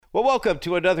Well, welcome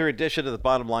to another edition of the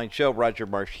Bottom Line Show. Roger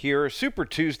Marsh here. Super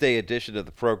Tuesday edition of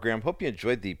the program. Hope you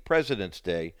enjoyed the President's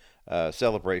Day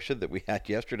celebration that we had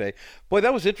yesterday. Boy,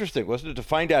 that was interesting, wasn't it? To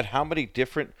find out how many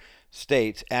different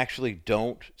states actually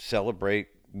don't celebrate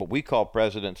what we call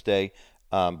President's Day,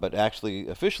 but actually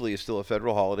officially is still a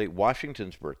federal holiday,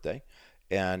 Washington's birthday.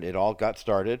 And it all got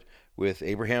started with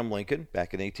Abraham Lincoln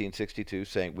back in 1862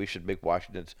 saying we should make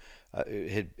Washington's,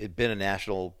 it had been a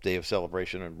national day of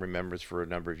celebration and remembrance for a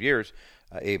number of years.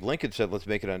 Abe Lincoln said, let's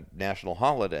make it a national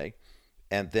holiday.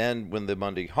 And then when the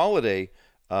Monday holiday,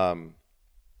 when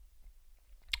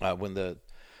the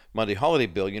Monday holiday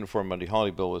bill, Uniform Monday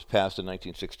holiday bill, was passed in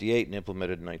 1968 and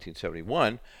implemented in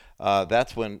 1971,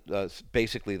 that's when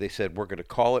basically they said we're going to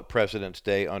call it President's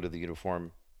Day under the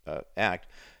Uniform Act,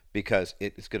 because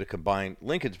it's going to combine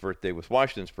Lincoln's birthday with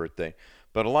Washington's birthday.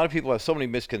 But a lot of people have so many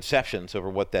misconceptions over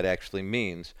what that actually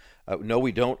means. No,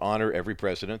 we don't honor every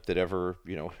president that ever,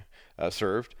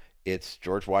 served. It's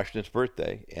George Washington's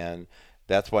birthday, and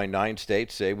that's why 9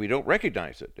 states say we don't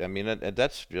recognize it. I mean,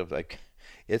 that's like,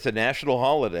 it's a national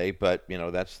holiday, but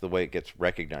that's the way it gets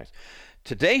recognized.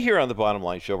 Today here on the Bottom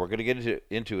Line Show, we're going to get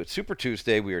into it. Super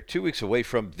Tuesday. We are 2 weeks away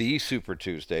from the Super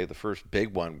Tuesday, the first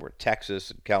big one where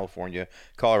Texas, California,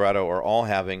 Colorado are all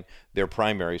having their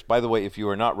primaries. By the way, if you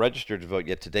are not registered to vote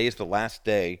yet, today is the last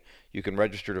day you can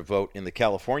register to vote in the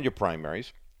California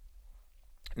primaries.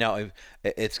 Now,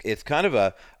 it's kind of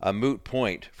a moot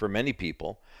point for many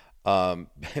people.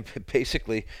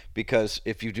 Basically, because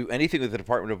if you do anything with the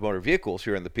Department of Motor Vehicles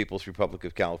here in the People's Republic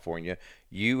of California,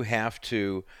 you have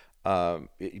to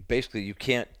basically you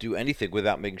can't do anything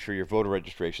without making sure your voter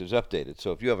registration is updated.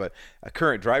 So if you have a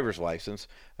current driver's license,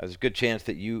 there's a good chance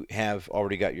that you have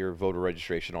already got your voter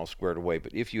registration all squared away.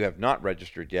 But if you have not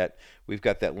registered yet, we've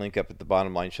got that link up at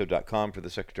thebottomlineshow.com for the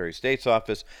Secretary of State's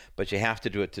office, but you have to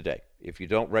do it today. If you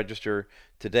don't register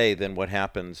today, then what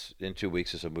happens in 2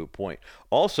 weeks is a moot point.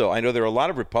 Also, I know there are a lot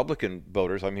of Republican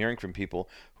voters. I'm hearing from people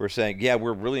who are saying, yeah,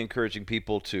 we're really encouraging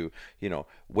people to,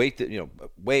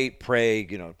 wait, pray,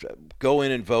 go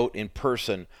in and vote in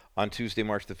person on Tuesday,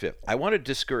 March the 5th. I want to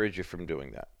discourage you from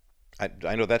doing that.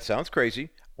 I know that sounds crazy.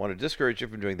 I want to discourage you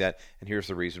from doing that, and here's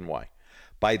the reason why.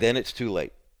 By then, it's too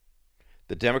late.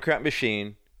 The Democrat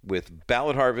machine, with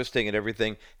ballot harvesting and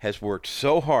everything, has worked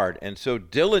so hard and so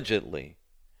diligently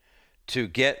to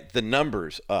get the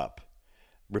numbers up.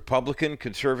 Republican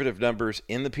conservative numbers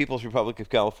in the People's Republic of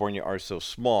California are so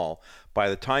small, by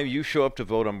the time you show up to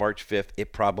vote on March 5th,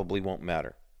 it probably won't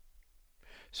matter.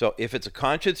 So if it's a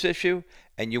conscience issue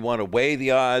and you want to weigh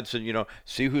the odds and,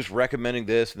 see who's recommending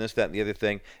this and this, that, and the other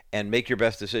thing, and make your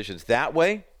best decisions that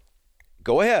way,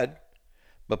 go ahead.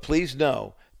 But please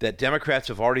know that Democrats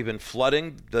have already been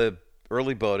flooding the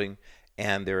early voting,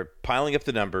 and they're piling up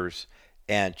the numbers,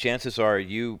 and chances are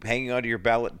you hanging onto your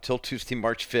ballot until Tuesday,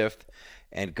 March 5th,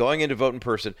 and going in to vote in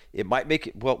person, it might make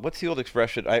it, well, what's the old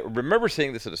expression? I remember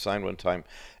seeing this at a sign one time,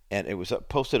 and it was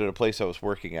posted at a place I was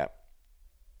working at.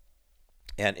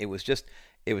 And it was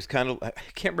kind of, I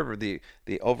can't remember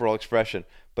the overall expression,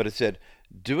 but it said,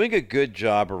 doing a good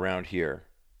job around here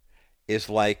is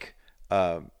like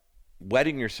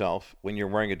wetting yourself when you're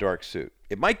wearing a dark suit.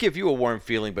 It might give you a warm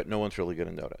feeling, but no one's really going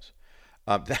to notice.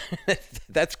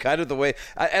 That's kind of the way.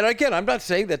 And again, I'm not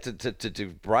saying that to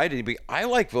bride anybody. I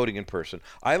like voting in person.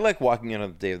 I like walking in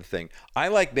on the day of the thing. I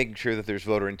like making sure that there's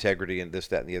voter integrity and this,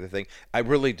 that, and the other thing. I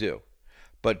really do.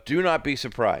 But do not be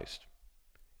surprised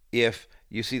if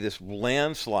you see this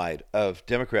landslide of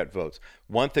Democrat votes.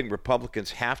 One thing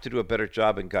Republicans have to do a better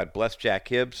job, and God bless Jack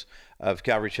Hibbs of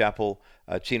Calvary Chapel,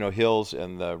 Chino Hills,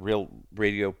 and the Real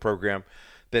Radio program,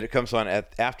 that it comes on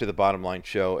after the Bottom Line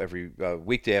Show every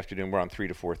weekday afternoon. We're on 3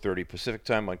 to 4:30 Pacific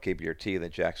time on KBRT, and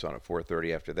then Jack's on at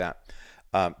 4:30 after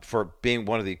that. For being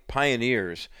one of the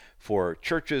pioneers for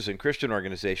churches and Christian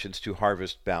organizations to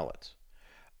harvest ballots.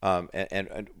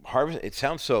 And harvest, it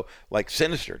sounds so like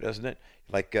sinister, doesn't it?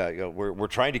 Like we're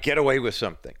trying to get away with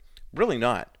something. Really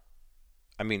not.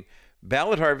 I mean,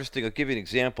 ballot harvesting, I'll give you an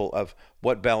example of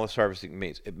what ballot harvesting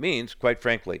means. It means, quite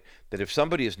frankly, that if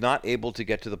somebody is not able to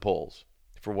get to the polls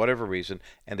for whatever reason,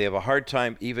 and they have a hard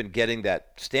time even getting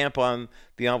that stamp on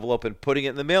the envelope and putting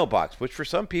it in the mailbox, which for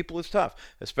some people is tough,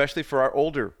 especially for our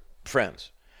older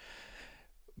friends.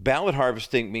 Ballot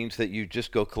harvesting means that you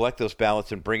just go collect those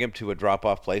ballots and bring them to a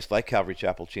drop-off place like Calvary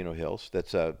Chapel, Chino Hills,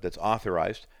 that's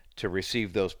authorized to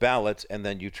receive those ballots, and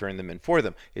then you turn them in for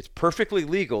them. It's perfectly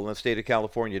legal in the state of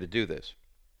California to do this.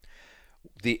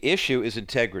 The issue is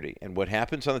integrity, and what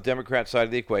happens on the Democrat side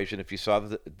of the equation, if you saw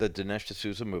the Dinesh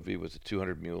D'Souza movie, was it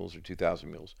 200 Mules or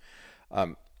 2,000 Mules?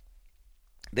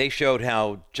 They showed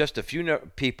how just a few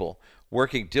people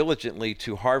working diligently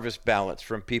to harvest ballots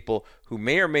from people who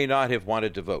may or may not have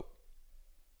wanted to vote.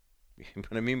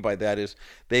 What I mean by that is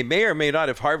they may or may not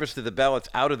have harvested the ballots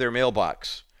out of their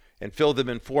mailbox and filled them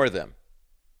in for them.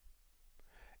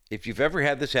 If you've ever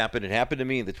had this happen, it happened to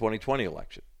me in the 2020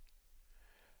 election.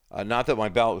 Not that my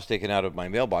ballot was taken out of my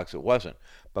mailbox, it wasn't.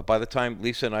 But by the time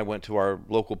Lisa and I went to our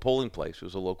local polling place, it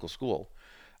was a local school,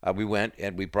 we went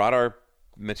and we brought our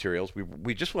materials.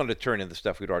 We just wanted to turn in the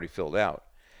stuff we'd already filled out.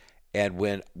 And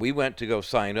when we went to go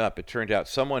sign up, it turned out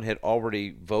someone had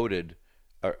already voted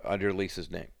under Lisa's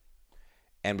name.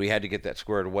 And we had to get that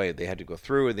squared away. They had to go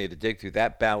through and they had to dig through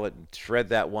that ballot and shred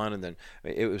that one. And then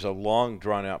it was a long,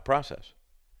 drawn-out process.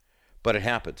 But it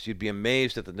happens. You'd be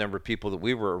amazed at the number of people that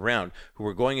we were around who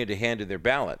were going in to hand in their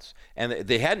ballots. And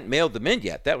they hadn't mailed them in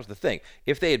yet. That was the thing.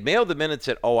 If they had mailed them in and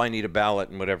said, oh, I need a ballot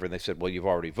and whatever, and they said, well, you've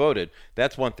already voted,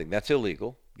 that's one thing. That's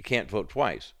illegal. You can't vote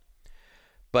twice.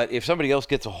 But if somebody else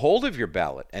gets a hold of your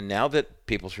ballot, and now that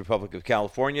People's Republic of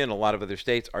California and a lot of other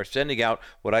states are sending out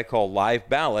what I call live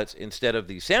ballots instead of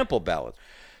the sample ballots,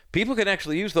 people can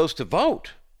actually use those to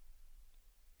vote.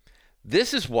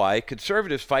 This is why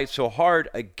conservatives fight so hard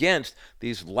against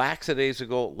these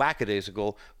lackadaisical,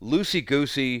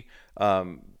 loosey-goosey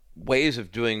ways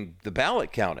of doing the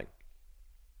ballot counting.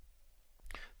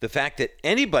 The fact that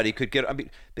anybody could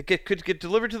could get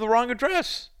delivered to the wrong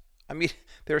address. I mean,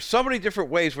 there are so many different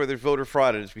ways where there's voter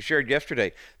fraud. And as we shared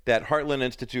yesterday, that Heartland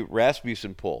Institute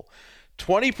Rasmussen poll,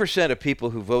 20% of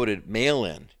people who voted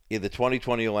mail-in the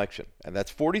 2020 election, and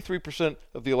that's 43%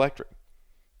 of the electorate,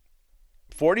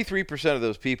 43% of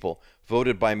those people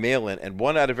voted by mail-in, and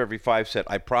 1 out of every 5 said,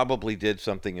 I probably did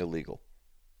something illegal.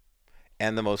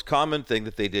 And the most common thing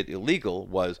that they did illegal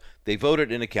was they voted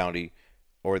in a county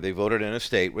or they voted in a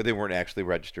state where they weren't actually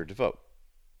registered to vote.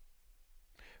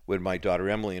 When my daughter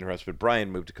Emily and her husband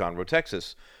Brian moved to Conroe,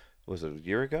 Texas, was it a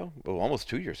year ago? Well, almost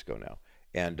 2 years ago now.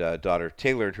 And daughter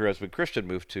Taylor and her husband Christian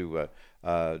moved to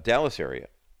Dallas area.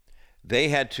 They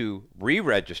had to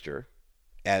re-register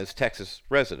as Texas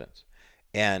residents.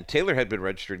 And Taylor had been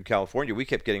registered in California. We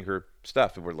kept getting her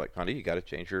stuff, and we're like, honey, you got to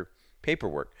change your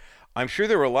paperwork. I'm sure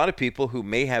there were a lot of people who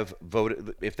may have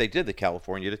voted, if they did, the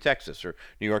California to Texas or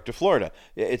New York to Florida.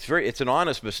 It's an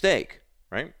honest mistake,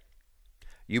 right?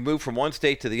 You move from one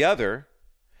state to the other,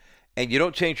 and you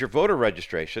don't change your voter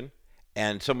registration,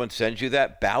 and someone sends you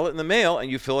that ballot in the mail, and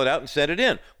you fill it out and send it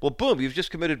in. Well, boom, you've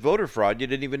just committed voter fraud. You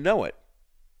didn't even know it.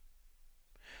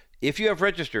 If you have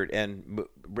registered, and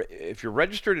if you're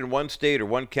registered in one state or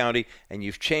one county and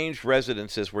you've changed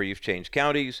residences where you've changed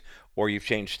counties or you've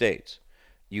changed states,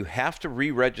 you have to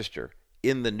re-register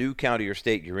in the new county or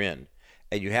state you're in,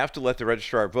 and you have to let the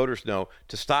registrar of voters know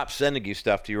to stop sending you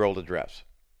stuff to your old address.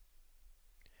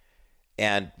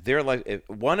 And they're like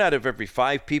 1 out of every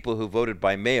 5 people who voted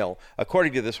by mail,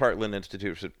 according to this Heartland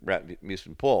Institute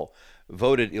Rasmussen poll,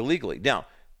 voted illegally. Now,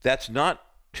 that's not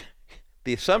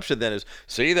the assumption then is,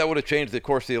 see, that would have changed the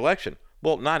course of the election.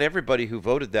 Well, not everybody who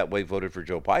voted that way voted for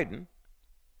Joe Biden,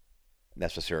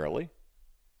 necessarily.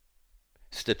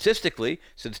 Statistically,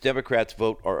 since Democrats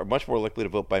are much more likely to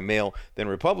vote by mail than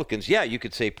Republicans, yeah, you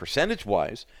could say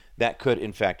percentage-wise that could,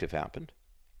 in fact, have happened.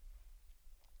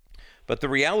 But the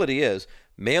reality is,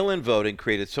 mail-in voting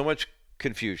created so much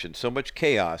confusion, so much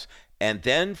chaos, and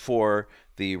then for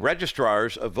the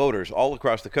registrars of voters all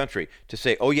across the country to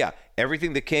say, oh yeah,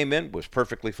 everything that came in was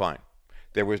perfectly fine.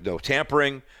 There was no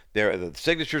tampering. The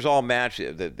signatures all match.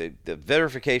 The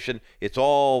verification, it's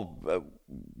all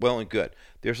well and good.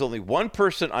 There's only one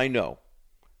person I know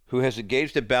who has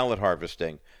engaged in ballot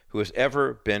harvesting who has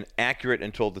ever been accurate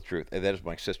and told the truth, and that is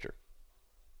my sister.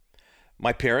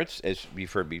 My parents, as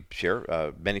you've heard me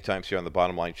share many times here on the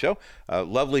Bottom Line Show,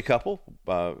 lovely couple.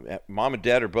 Mom and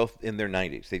dad are both in their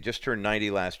 90s. They just turned 90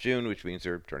 last June, which means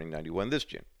they're turning 91 this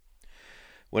June.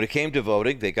 When it came to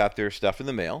voting, they got their stuff in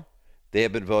the mail. They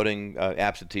have been voting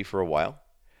absentee for a while.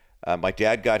 My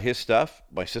dad got his stuff.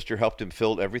 My sister helped him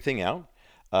fill everything out.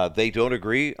 They don't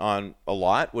agree on a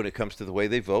lot when it comes to the way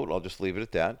they vote. I'll just leave it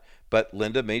at that. But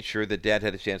Linda made sure that Dad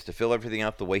had a chance to fill everything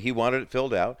out the way he wanted it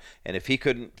filled out. And if he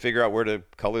couldn't figure out where to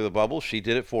color the bubble, she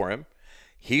did it for him.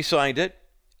 He signed it,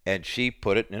 and she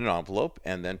put it in an envelope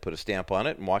and then put a stamp on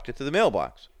it and walked it to the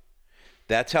mailbox.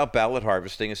 That's how ballot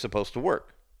harvesting is supposed to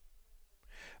work.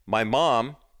 My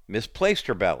mom misplaced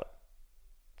her ballot.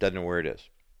 Doesn't know where it is.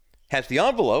 Has the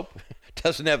envelope,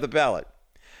 doesn't have the ballot.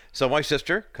 So my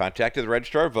sister contacted the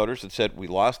registrar of voters and said, we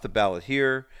lost the ballot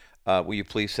here. Will you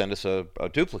please send us a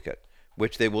duplicate,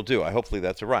 which they will do. Hopefully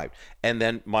that's arrived. And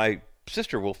then my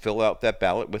sister will fill out that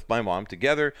ballot with my mom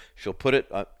together. She'll put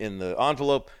it in the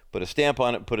envelope, put a stamp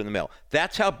on it, and put it in the mail.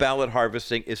 That's how ballot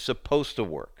harvesting is supposed to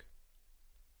work.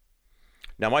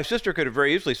 Now, my sister could have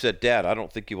very easily said, Dad, I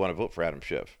don't think you want to vote for Adam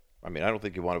Schiff. I mean, I don't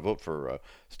think you want to vote for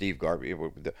Steve Garvey.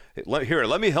 Here,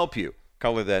 let me help you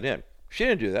color that in. She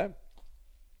didn't do that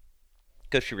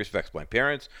because she respects my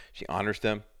parents. She honors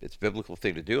them. It's a biblical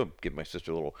thing to do. I'll give my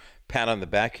sister a little pat on the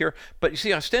back here. But you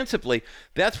see, ostensibly,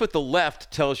 that's what the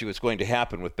left tells you is going to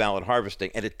happen with ballot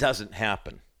harvesting, and it doesn't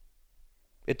happen.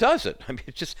 It doesn't. I mean,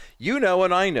 it's just, you know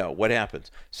and I know what happens.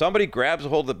 Somebody grabs a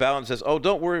hold of the ballot and says, oh,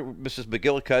 don't worry, Mrs.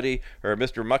 McGillicuddy or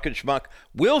Mr. Muck and Schmuck.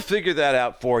 We'll figure that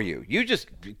out for you. You just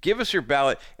give us your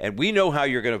ballot, and we know how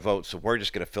you're going to vote, so we're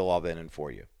just going to fill all that in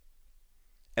for you.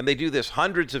 And they do this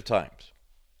hundreds of times.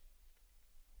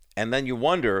 And then you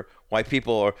wonder why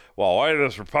people are, well, why are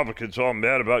those Republicans all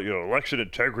mad about, election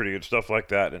integrity and stuff like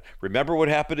that? And remember what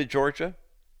happened in Georgia?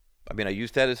 I mean, I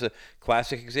used that as a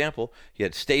classic example. You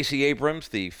had Stacey Abrams,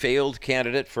 the failed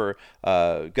candidate for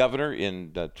governor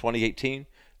in 2018,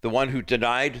 the one who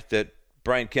denied that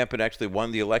Brian Kemp actually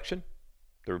won the election,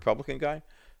 the Republican guy,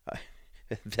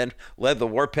 then led the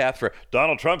warpath for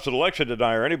Donald Trump's an election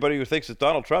denier. Anybody who thinks it's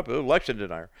Donald Trump is an election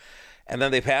denier. And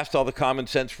then they passed all the common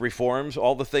sense reforms,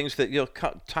 all the things that,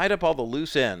 tied up all the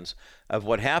loose ends of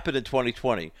what happened in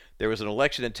 2020. There was an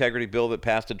election integrity bill that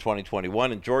passed in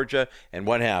 2021 in Georgia, and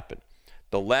what happened?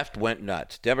 The left went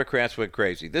nuts. Democrats went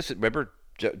crazy. Remember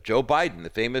Joe Biden, the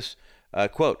famous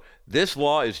quote, "This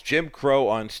law is Jim Crow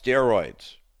on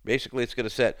steroids." Basically, it's going to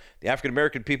set the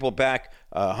African-American people back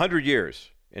 100 years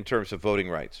in terms of voting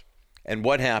rights. And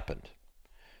what happened?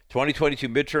 2022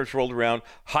 midterms rolled around,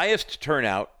 highest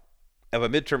turnout of a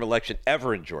midterm election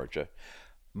ever in Georgia,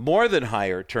 more than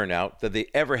higher turnout than they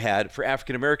ever had for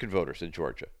African-American voters in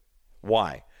Georgia.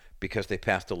 Why? Because they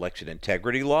passed election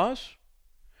integrity laws?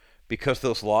 Because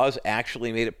those laws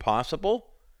actually made it possible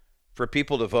for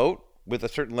people to vote with a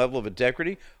certain level of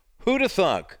integrity? Who'd have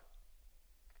thunk?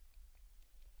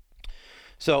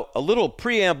 So a little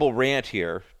preamble rant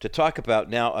here to talk about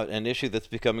now an issue that's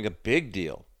becoming a big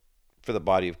deal for the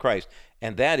body of Christ,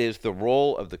 and that is the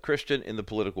role of the Christian in the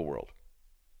political world.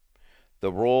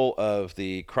 The role of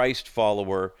the Christ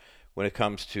follower when it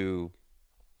comes to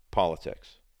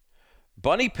politics.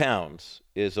 Bunni Pounds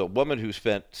is a woman who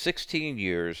spent 16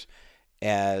 years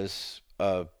as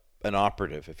an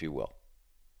operative, if you will.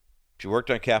 She worked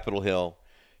on Capitol Hill.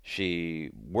 She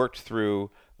worked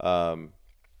through a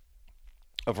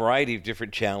variety of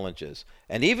different challenges,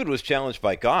 and even was challenged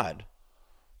by God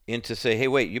into say, hey,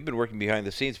 wait, you've been working behind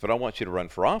the scenes, but I want you to run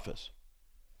for office.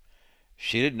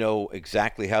 She didn't know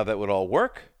exactly how that would all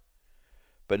work,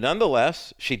 but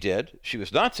nonetheless, she did. She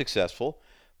was not successful,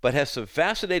 but has some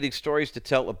fascinating stories to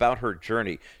tell about her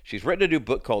journey. She's written a new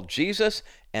book called Jesus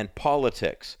and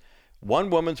Politics,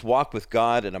 One Woman's Walk with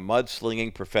God in a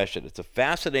Mudslinging Profession. It's a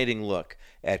fascinating look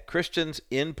at Christians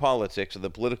in politics and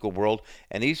the political world,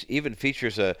 and he even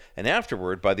features an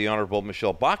afterword by the Honorable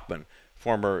Michelle Bachmann,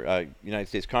 former United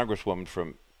States Congresswoman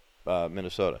from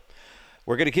Minnesota.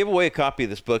 We're going to give away a copy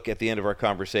of this book at the end of our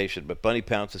conversation, but Bunni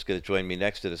Pounds is going to join me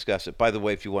next to discuss it. By the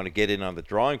way, if you want to get in on the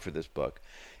drawing for this book,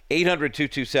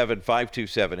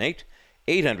 800-227-5278,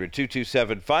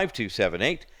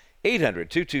 800-227-5278,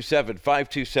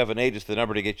 800-227-5278 is the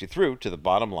number to get you through to the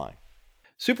bottom line.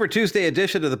 Super Tuesday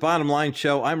edition of the Bottom Line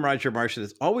Show. I'm Roger Marshall.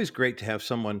 It's always great to have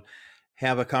someone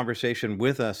have a conversation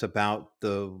with us about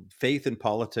the faith and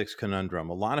politics conundrum.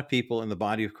 A lot of people in the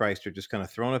body of Christ are just kind of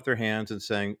throwing up their hands and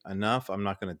saying, enough, I'm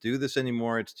not going to do this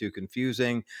anymore. It's too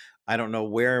confusing. I don't know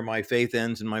where my faith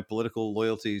ends and my political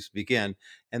loyalties begin.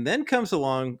 And then comes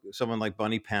along someone like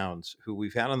Bunni Pounds, who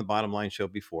we've had on the Bottom Line Show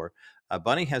before.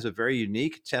 Bunni has a very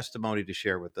unique testimony to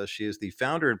share with us. She is the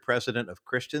founder and president of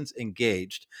Christians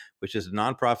Engaged, which is a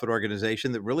nonprofit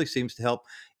organization that really seems to help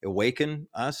awaken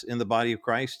us in the body of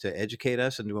Christ, to educate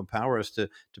us and to empower us to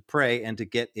pray and to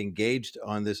get engaged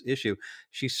on this issue.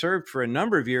 She served for a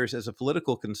number of years as a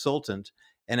political consultant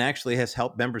and actually has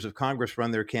helped members of Congress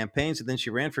run their campaigns. And then she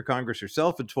ran for Congress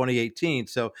herself in 2018.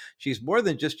 So she's more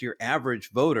than just your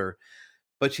average voter,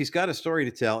 but she's got a story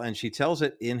to tell, and she tells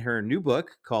it in her new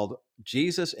book called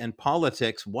Jesus and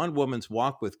Politics, One Woman's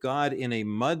Walk with God in a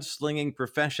Mudslinging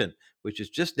Profession, which is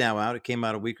just now out. It came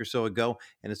out a week or so ago,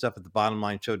 and it's up at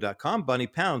thebottomlineshow.com. Bunni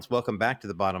Pounds, welcome back to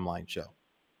the Bottom Line Show.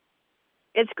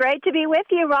 It's great to be with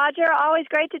you, Roger. Always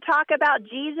great to talk about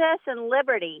Jesus and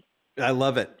liberty. I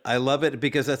love it. I love it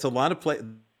because that's a lot of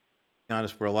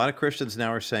honest, where a lot of Christians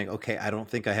now are saying, okay, I don't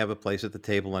think I have a place at the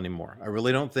table anymore. I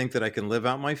really don't think that I can live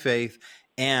out my faith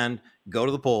and go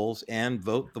to the polls and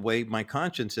vote the way my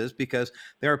conscience is, because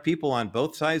there are people on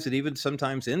both sides and even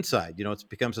sometimes inside. It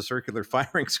becomes a circular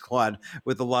firing squad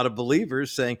with a lot of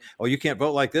believers saying, oh, you can't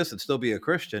vote like this and still be a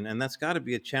Christian. And that's got to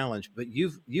be a challenge. But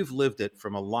you've lived it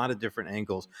from a lot of different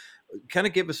angles. Kind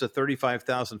of give us a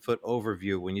 35,000-foot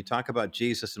overview. When you talk about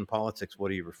Jesus and politics,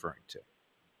 what are you referring to?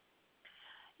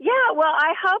 Yeah, well,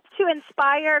 I hope to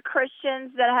inspire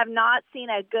Christians that have not seen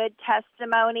a good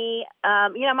testimony.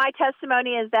 My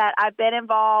testimony is that I've been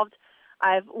involved.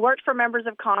 I've worked for members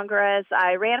of Congress.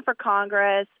 I ran for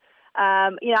Congress.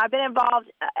 I've been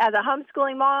involved as a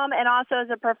homeschooling mom and also as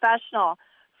a professional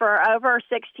for over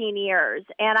 16 years.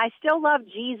 And I still love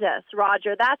Jesus,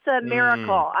 Roger. That's a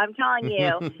miracle, I'm telling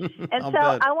you. And so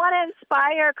bet. I want to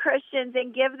inspire Christians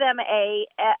and give them a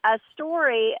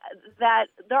story that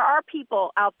there are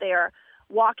people out there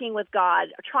walking with God,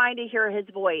 trying to hear his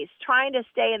voice, trying to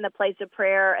stay in the place of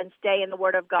prayer and stay in the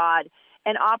Word of God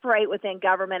and operate within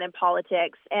government and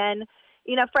politics. And,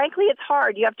 frankly, it's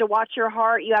hard. You have to watch your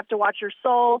heart. You have to watch your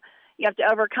soul. You have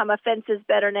to overcome offenses,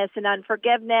 bitterness, and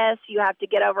unforgiveness. You have to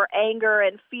get over anger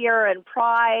and fear and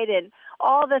pride and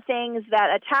all the things that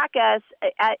attack us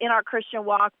in our Christian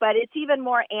walk, but it's even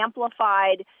more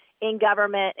amplified in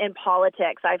government and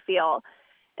politics, I feel.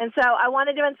 And so I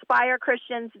wanted to inspire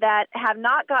Christians that have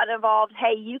not gotten involved.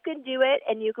 Hey, you can do it,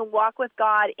 and you can walk with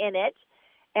God in it.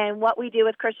 And what we do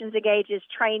with Christians Engage is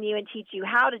train you and teach you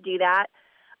how to do that.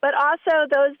 But also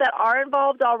those that are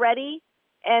involved already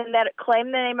and that claim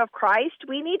the name of Christ,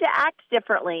 we need to act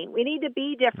differently. We need to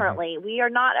be differently. We are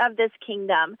not of this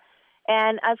kingdom.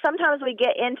 And sometimes we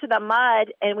get into the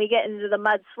mud and we get into the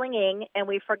mud slinging and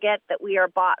we forget that we are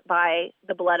bought by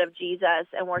the blood of Jesus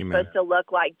and we're supposed to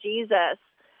look like Jesus.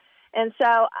 And so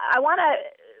I want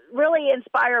to really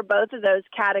inspire both of those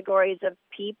categories of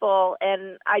people,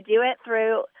 and I do it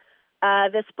through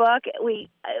this book.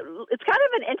 It's kind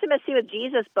of an intimacy with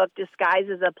Jesus book disguised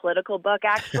as a political book,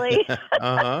 actually.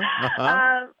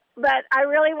 But I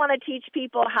really want to teach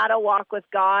people how to walk with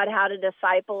God, how to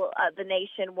disciple the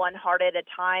nation one heart at a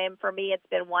time. For me, it's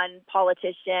been one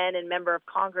politician and member of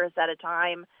Congress at a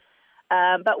time.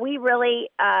 But we really,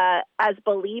 as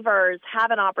believers,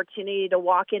 have an opportunity to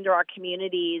walk into our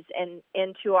communities and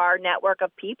into our network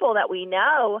of people that we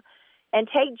know and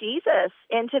take Jesus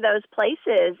into those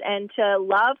places and to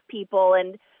love people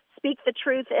and speak the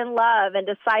truth in love and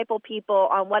disciple people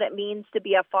on what it means to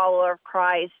be a follower of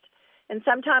Christ. And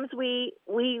sometimes we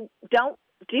don't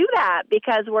do that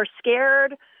because we're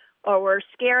scared, or we're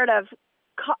scared of,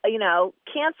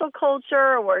 cancel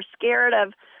culture, or we're scared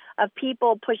of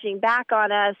people pushing back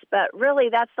on us. But really,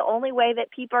 that's the only way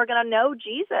that people are going to know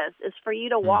Jesus, is for you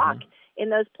to walk in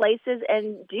those places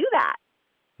and do that.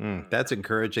 That's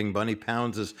encouraging. Bunni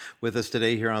Pounds is with us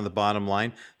today here on The Bottom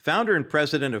Line, founder and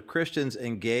president of Christians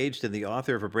Engaged and the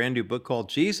author of a brand new book called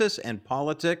Jesus and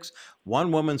Politics,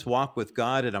 One Woman's Walk with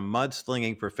God in a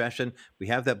Mudslinging Profession. We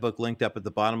have that book linked up at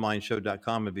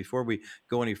thebottomlineshow.com. And before we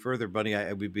go any further, Bunni,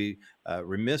 I would be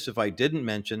remiss if I didn't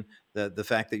mention the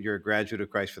fact that you're a graduate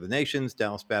of Christ for the Nations,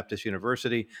 Dallas Baptist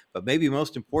University, but maybe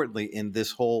most importantly in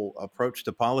this whole approach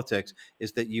to politics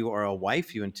is that you are a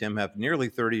wife. You and Tim have nearly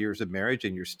 30 years of marriage,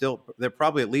 and they're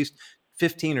probably at least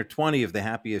 15 or 20 of the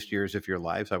happiest years of your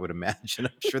lives, I would imagine.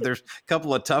 I'm sure there's a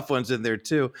couple of tough ones in there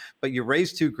too, but you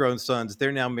raised two grown sons.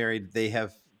 They're now married. They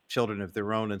have children of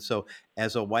their own. And so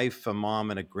as a wife, a mom,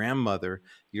 and a grandmother,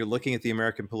 you're looking at the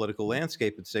American political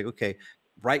landscape and saying, okay,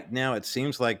 right now, it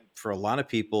seems like for a lot of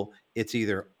people, it's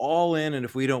either all in, and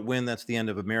if we don't win, that's the end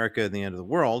of America and the end of the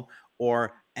world,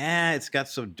 or it's got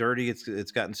so dirty,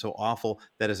 it's gotten so awful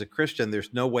that as a Christian,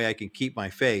 there's no way I can keep my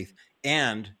faith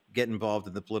and get involved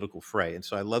in the political fray. And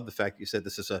so I love the fact that you said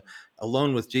this is a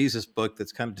Alone with Jesus book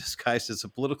that's kind of disguised as a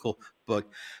political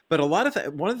book. But one of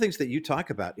the things that you talk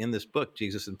about in this book,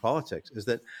 Jesus and Politics, is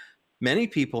that many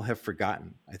people have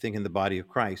forgotten, I think, in the body of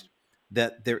Christ,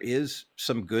 that there is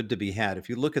some good to be had. If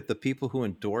you look at the people who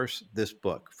endorse this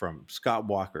book, from Scott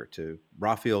Walker to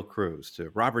Rafael Cruz to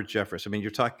Robert Jeffress, I mean, you're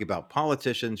talking about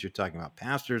politicians, you're talking about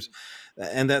pastors,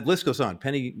 and that list goes on.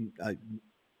 Penny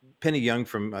Young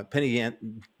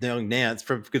Nance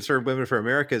from Concerned Women for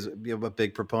America is a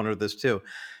big proponent of this too.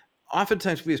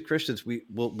 Oftentimes, we as Christians,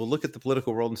 we'll look at the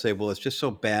political world and say, well, it's just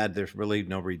so bad, there's really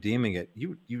no redeeming it.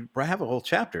 You have a whole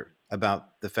chapter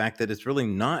about the fact that it's really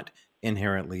not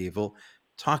inherently evil.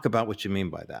 Talk about what you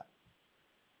mean by that.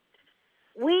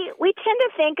 We tend to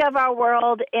think of our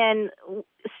world in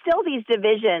still these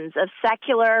divisions of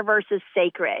secular versus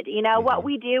sacred. What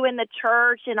we do in the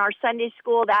church, in our Sunday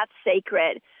school, that's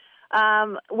sacred.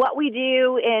 What we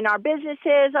do in our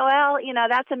businesses,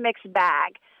 that's a mixed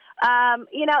bag.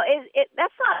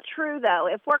 That's not true, though.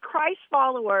 If we're Christ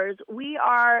followers, we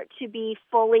are to be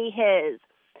fully His.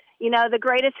 The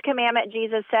greatest commandment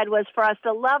Jesus said was for us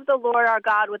to love the Lord our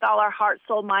God with all our heart,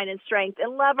 soul, mind, and strength,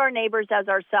 and love our neighbors as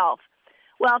ourselves.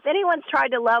 Well, if anyone's tried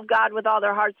to love God with all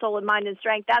their heart, soul, and mind and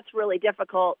strength, that's really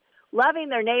difficult loving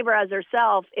their neighbor as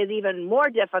herself is even more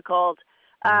difficult.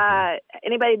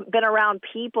 Anybody been around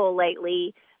people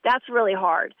lately? That's really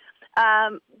hard.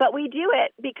 But we do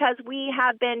it because we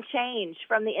have been changed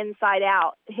from the inside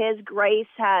out. His grace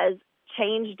has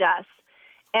changed us.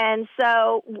 And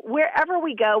so wherever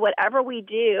we go, whatever we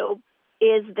do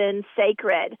is then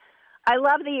sacred. I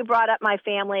love that you brought up my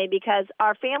family, because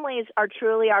our families are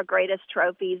truly our greatest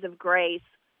trophies of grace.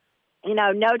 You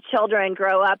know, no children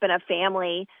grow up in a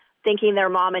family thinking their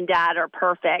mom and dad are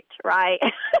perfect, right?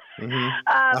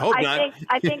 I hope not.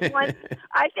 I think one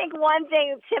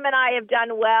thing Tim and I have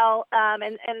done well,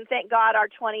 and thank God our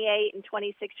 28 and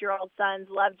 26-year-old sons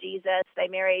love Jesus. They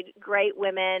married great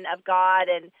women of God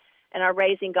and are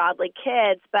raising godly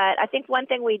kids. But I think one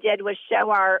thing we did was show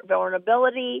our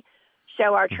vulnerability,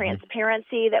 show our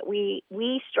transparency, that we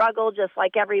struggle just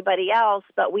like everybody else,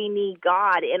 but we need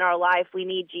God in our life. We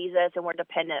need Jesus, and we're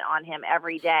dependent on him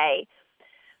every day.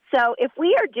 So if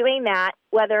we are doing that,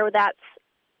 whether that's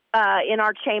in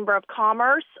our Chamber of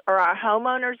Commerce or our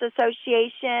homeowners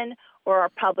association or our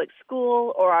public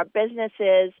school or our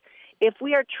businesses, if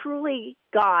we are truly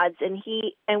God's and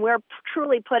we're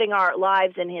truly putting our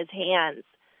lives in his hands,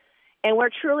 and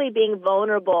we're truly being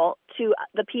vulnerable to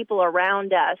the people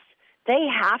around us, they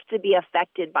have to be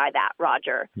affected by that,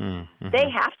 Roger. They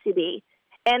have to be.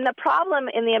 And the problem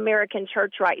in the American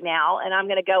church right now, and I'm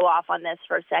going to go off on this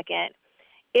for a second,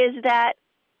 is that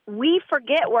we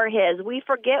forget we're his. We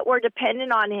forget we're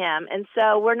dependent on him. And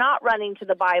so we're not running to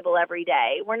the Bible every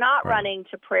day. We're not running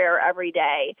to prayer every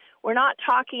day. We're not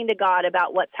talking to God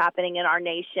about what's happening in our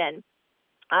nation.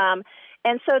 And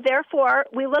so therefore,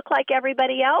 we look like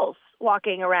everybody else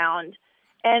walking around.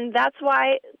 And that's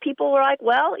why people were like,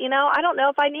 well, you know, I don't know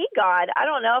if I need God. I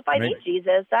don't know if I need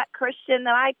Jesus. That Christian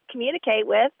that I communicate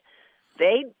with,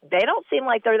 they don't seem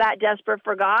like they're that desperate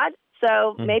for God.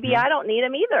 So maybe I don't need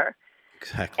him either.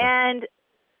 Exactly. And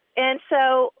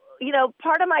so, you know,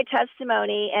 part of my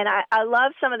testimony, and I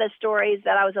love some of the stories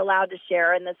that I was allowed to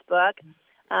share in this book.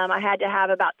 I had to have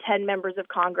about 10 members of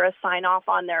Congress sign off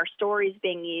on their stories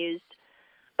being used.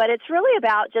 But it's really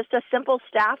about just a simple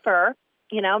staffer,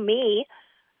 you know, me,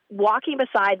 walking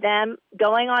beside them,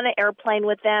 going on an airplane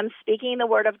with them, speaking the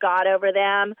word of God over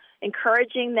them,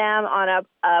 encouraging them on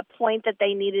a point that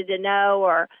they needed to know,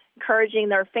 or encouraging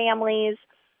their families,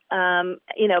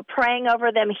 you know, praying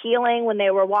over them healing when they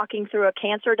were walking through a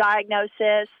cancer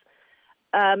diagnosis,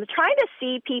 trying to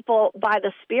see people by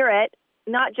the Spirit,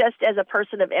 not just as a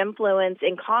person of influence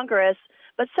in Congress,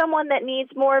 but someone that needs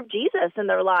more of Jesus in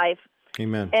their life.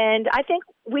 Amen. And I think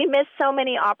we miss so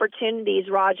many opportunities,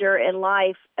 Roger, in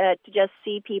life to just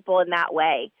see people in that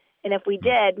way. And if we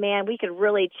did, man, we could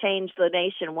really change the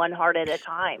nation one heart at a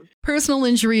time. Personal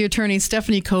injury attorney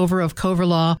Stephanie Cover of Cover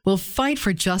Law will fight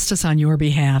for justice on your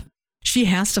behalf. She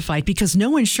has to fight because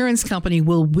no insurance company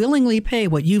will willingly pay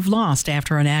what you've lost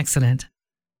after an accident.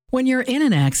 When you're in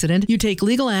an accident, you take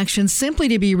legal action simply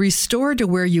to be restored to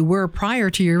where you were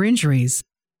prior to your injuries.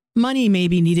 Money may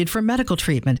be needed for medical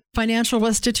treatment, financial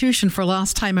restitution for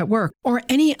lost time at work, or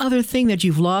any other thing that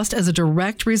you've lost as a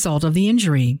direct result of the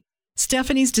injury.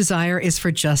 Stephanie's desire is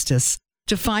for justice,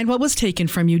 to find what was taken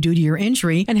from you due to your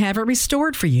injury and have it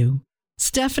restored for you.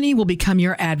 Stephanie will become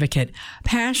your advocate,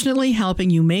 passionately helping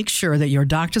you make sure that your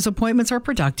doctor's appointments are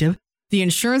productive, the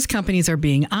insurance companies are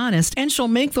being honest, and she'll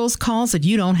make those calls that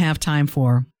you don't have time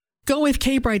for. Go with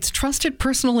K-Bright's trusted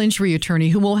personal injury attorney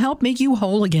who will help make you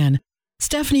whole again.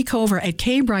 Stephanie Cover at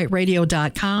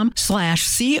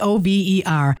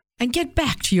kbrightradio.com/COVER and get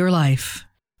back to your life.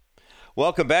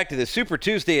 Welcome back to the Super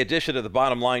Tuesday edition of the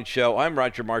Bottom Line Show. I'm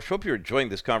Roger Marsh. Hope you're enjoying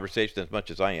this conversation as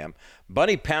much as I am.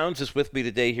 Bunny Pounds is with me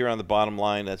today here on the Bottom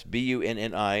Line. That's Bunni,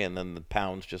 and then the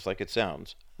pounds, just like it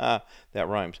sounds. That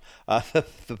rhymes.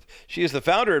 She is the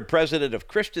founder and president of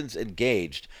Christians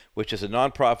Engaged, which is a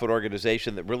nonprofit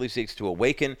organization that really seeks to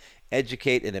awaken,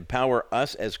 educate, and empower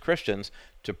us as Christians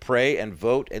to pray and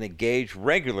vote and engage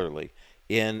regularly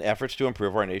in efforts to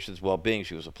improve our nation's well-being.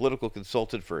 She was a political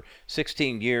consultant for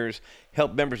 16 years,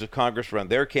 helped members of Congress run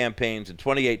their campaigns. In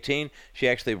 2018, she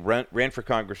actually ran for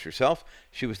Congress herself.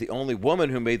 She was the only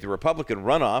woman who made the Republican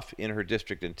runoff in her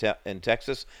district in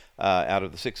Texas out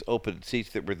of the 6 open seats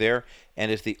that were there, and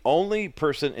is the only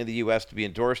person in the U.S. to be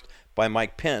endorsed by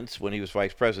Mike Pence when he was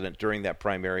vice president during that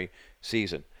primary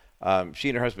season. She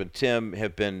and her husband, Tim,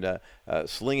 have been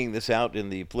slinging this out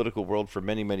in the political world for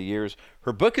many, many years.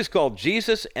 Her book is called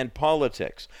Jesus and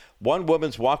Politics, One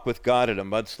Woman's Walk with God in a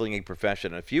Mudslinging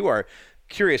Profession. And if you are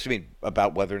curious,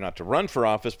 about whether or not to run for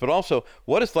office, but also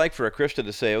what it's like for a Christian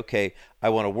to say, okay, I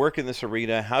want to work in this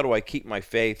arena. How do I keep my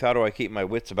faith? How do I keep my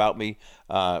wits about me,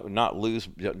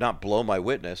 not blow my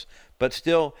witness? but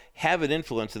still have an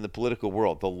influence in the political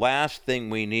world. The last thing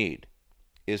we need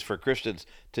is for Christians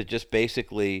to just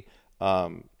basically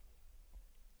run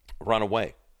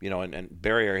away, and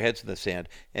bury our heads in the sand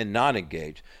and not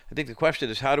engage. I think the question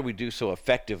is, how do we do so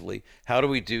effectively? How do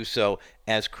we do so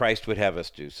as Christ would have us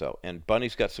do so? And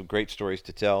Bunny's got some great stories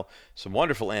to tell, some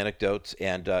wonderful anecdotes,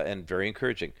 and very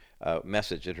encouraging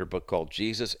message in her book called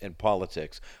Jesus and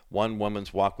Politics, One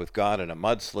Woman's Walk with God in a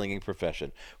Mudslinging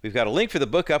Profession. We've got a link for the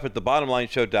book up at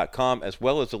thebottomlineshow.com, as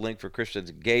well as a link for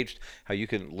Christians Engaged, how you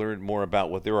can learn more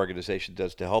about what their organization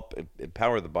does to help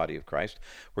empower the body of Christ.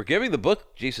 We're giving the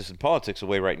book, Jesus and Politics,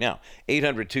 away right now.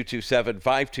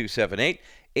 800-227-5278,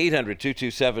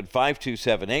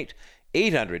 800-227-5278.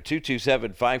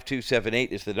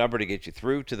 800-227-5278 is the number to get you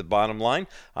through to the bottom line.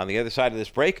 On the other side of this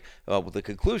break, with the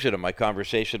conclusion of my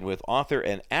conversation with author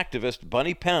and activist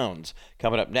Bunny Pounds,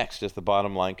 coming up next as the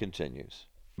bottom line continues.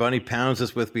 Bunny Pounds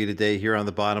is with me today here on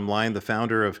the bottom line, the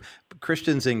founder of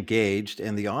Christians Engaged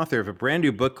and the author of a brand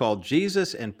new book called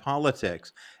Jesus and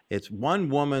Politics. It's One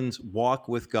Woman's Walk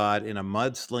with God in a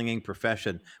Mudslinging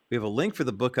Profession. We have a link for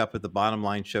the book up at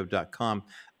thebottomlineshow.com.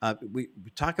 We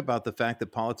talk about the fact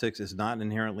that politics is not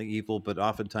inherently evil, but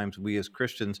oftentimes we as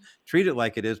Christians treat it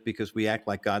like it is because we act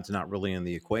like God's not really in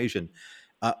the equation.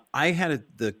 I had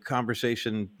the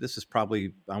conversation, this is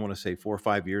probably, I want to say 4 or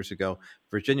 5 years ago.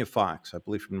 Virginia Fox, I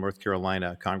believe from North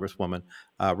Carolina, a congresswoman,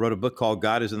 wrote a book called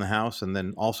God is in the House and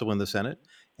then also in the Senate.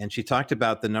 And she talked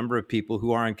about the number of people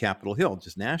who are on Capitol Hill,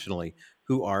 just nationally,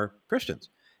 who are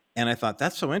Christians. And I thought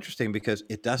that's so interesting because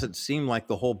it doesn't seem like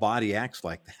the whole body acts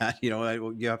like that.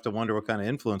 You have to wonder what kind of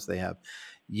influence they have.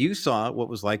 You saw what it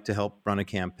was like to help run a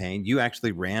campaign. You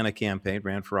actually ran a campaign,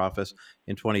 ran for office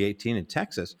in 2018 in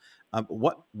Texas.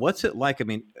 What's it like? I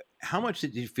mean, how much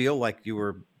did you feel like you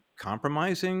were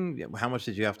compromising? How much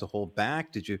did you have to hold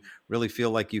back? Did you really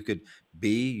feel like you could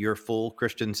be your full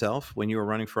Christian self when you were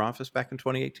running for office back in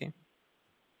 2018?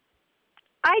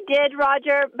 I did,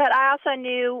 Roger, but I also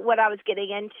knew what I was getting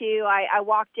into. I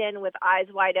walked in with eyes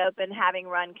wide open, having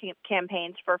run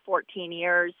campaigns for 14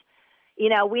 years.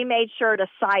 We made sure to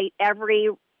cite every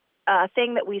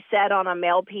thing that we said on a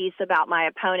mail piece about my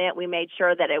opponent. We made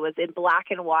sure that it was in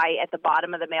black and white at the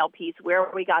bottom of the mail piece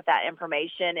where we got that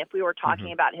information. If we were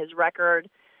talking about his record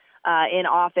in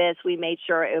office, we made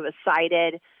sure it was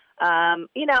cited.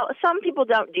 Some people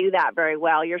don't do that very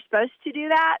well. You're supposed to do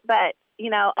that, but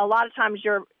a lot of times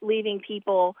you're leaving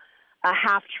people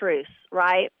half-truths,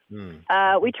 right?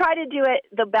 We try to do it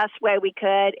the best way we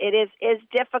could. It is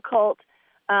difficult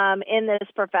in this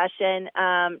profession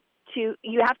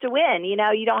you have to win. You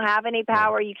don't have any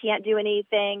power. You can't do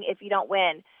anything if you don't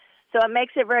win. So it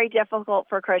makes it very difficult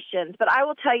for Christians. But I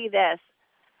will tell you this.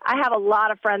 I have a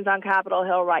lot of friends on Capitol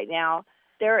Hill right now.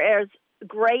 There is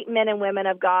great men and women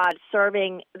of God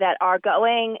serving that are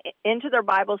going into their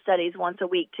Bible studies once a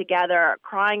week together,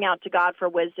 crying out to God for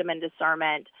wisdom and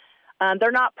discernment.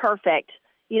 They're not perfect.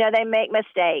 They make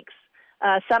mistakes.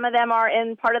 Some of them are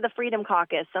in part of the Freedom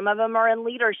Caucus. Some of them are in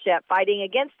leadership fighting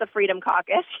against the Freedom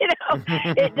Caucus.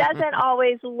 It doesn't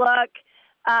always look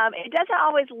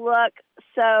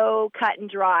so cut and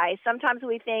dry. Sometimes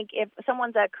we think if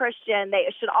someone's a Christian,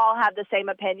 they should all have the same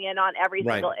opinion on every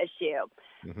single issue.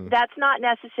 Mm-hmm. That's not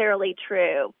necessarily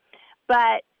true.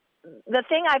 But the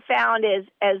thing I found is,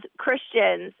 as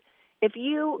Christians, if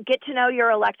you get to know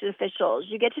your elected officials,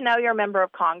 you get to know your member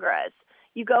of Congress,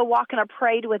 you go walk in a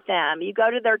parade with them, you go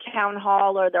to their town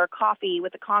hall or their coffee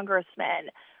with the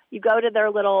congressman, you go to their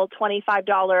little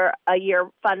 $25 a year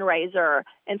fundraiser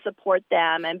and support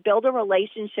them and build a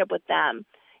relationship with them.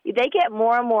 They get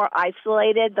more and more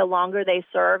isolated the longer they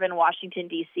serve in Washington,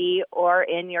 D.C. or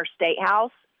in your state house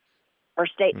or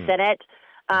state senate.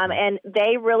 And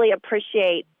they really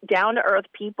appreciate down-to-earth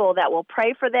people that will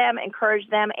pray for them, encourage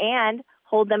them, and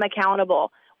hold them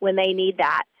accountable when they need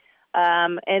that.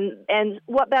 And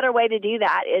what better way to do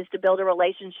that is to build a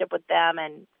relationship with them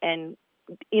and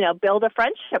build a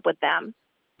friendship with them.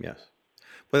 Yes.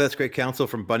 Well, that's great counsel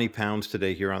from Bunny Pounds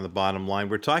today here on The Bottom Line.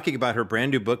 We're talking about her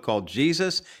brand new book called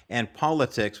Jesus and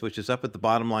Politics, which is up at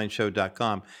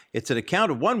thebottomlineshow.com. It's an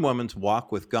account of one woman's walk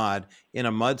with God in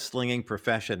a mudslinging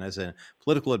profession as a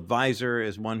political advisor,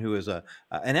 as one who is an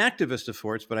activist of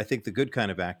sorts, but I think the good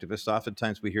kind of activist.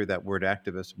 Oftentimes we hear that word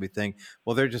activist, we think,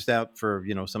 well, they're just out for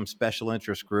some special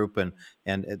interest group and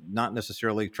not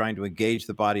necessarily trying to engage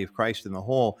the body of Christ in the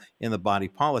whole in the body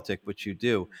politic, which you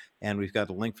do. And we've got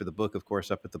a link for the book, of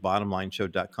course, up at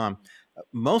thebottomlineshow.com.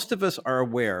 Most of us are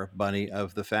aware, Bunny,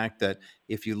 of the fact that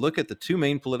if you look at the two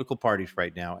main political parties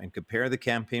right now and compare the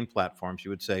campaign platforms, you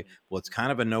would say, well, it's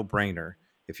kind of a no-brainer.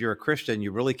 If you're a Christian,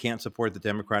 you really can't support the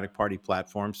Democratic Party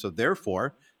platform. So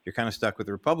therefore, you're kind of stuck with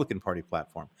the Republican Party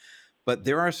platform. But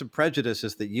there are some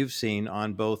prejudices that you've seen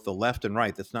on both the left and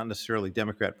right. That's not necessarily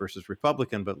Democrat versus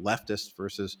Republican, but leftist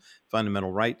versus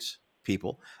fundamental rights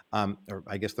people, or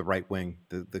I guess the right wing,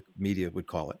 the media would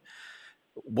call it.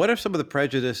 What are some of the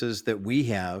prejudices that we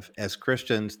have as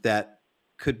Christians that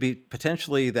could be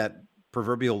potentially that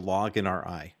proverbial log in our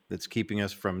eye that's keeping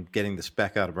us from getting the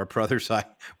speck out of our brother's eye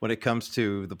when it comes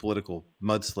to the political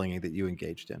mudslinging that you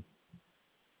engaged in?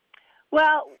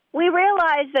 Well, we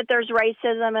realize that there's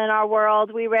racism in our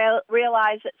world. We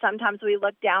realize that sometimes we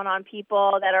look down on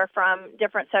people that are from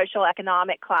different social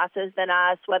economic classes than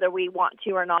us, whether we want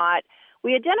to or not.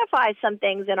 We identify some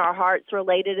things in our hearts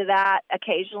related to that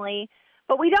occasionally,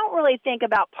 but we don't really think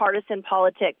about partisan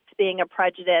politics being a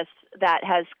prejudice that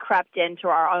has crept into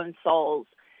our own souls.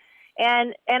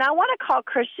 And I want to call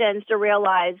Christians to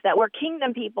realize that we're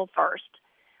kingdom people first.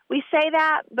 We say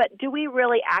that, but do we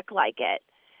really act like it?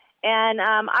 And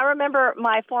I remember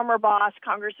my former boss,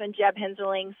 Congressman Jeb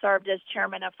Hensarling, served as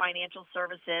chairman of financial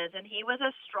services, and he was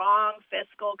a strong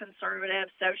fiscal conservative,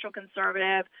 social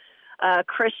conservative,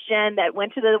 Christian that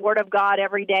went to the Word of God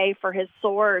every day for his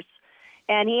source.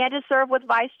 And he had to serve with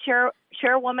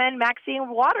Chairwoman Maxine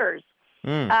Waters.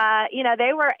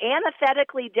 They were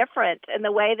antithetically different in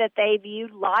the way that they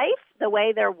viewed life, the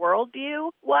way their worldview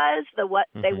was, what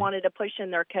they wanted to push in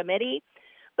their committee.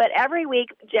 But every week,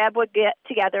 Jeb would get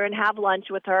together and have lunch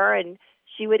with her, and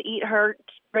she would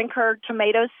drink her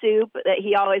tomato soup that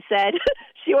he always said.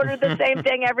 She ordered the same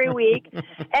thing every week.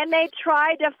 And they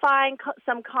tried to find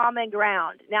some common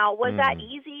ground. Now, was that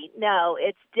easy? No,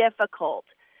 it's difficult,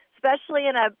 especially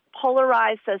in a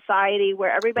polarized society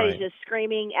where everybody's just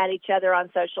screaming at each other on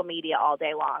social media all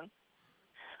day long.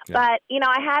 Yeah. But,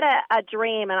 I had a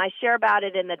dream, and I share about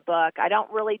it in the book. I don't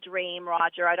really dream,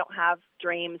 Roger. I don't have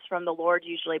dreams from the Lord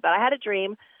usually. But I had a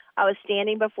dream. I was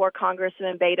standing before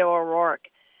Congressman Beto O'Rourke,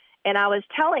 and I was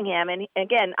telling him, and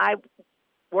again, I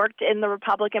worked in the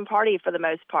Republican Party for the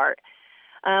most part,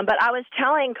 but I was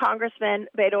telling Congressman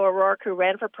Beto O'Rourke, who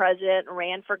ran for president and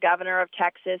ran for governor of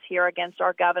Texas here against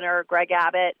our governor, Greg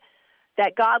Abbott,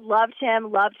 that God loved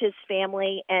him, loved his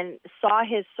family, and saw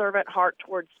his servant heart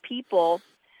towards people,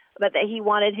 but that he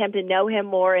wanted him to know him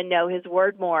more and know his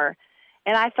word more.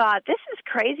 And I thought, this is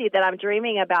crazy that I'm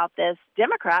dreaming about this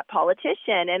Democrat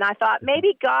politician. And I thought,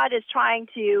 maybe God is trying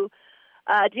to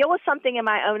deal with something in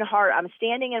my own heart. I'm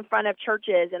standing in front of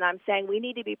churches, and I'm saying we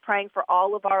need to be praying for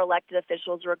all of our elected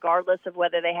officials, regardless of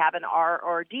whether they have an R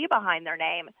or a D behind their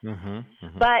name.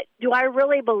 But do I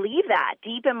really believe that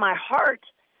deep in my heart?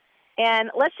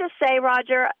 And let's just say,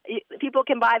 Roger, people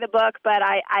can buy the book, but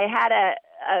I had a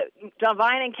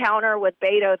divine encounter with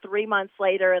Beto 3 months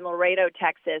later in Laredo,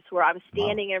 Texas, where I'm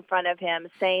standing in front of him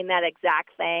saying that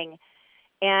exact thing.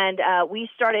 And we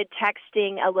started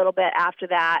texting a little bit after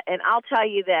that. And I'll tell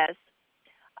you this,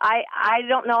 I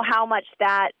don't know how much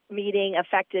that meeting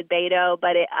affected Beto,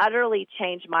 but it utterly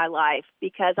changed my life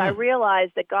because I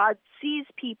realized that God sees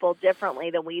people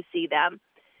differently than we see them.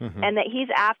 And that he's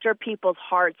after people's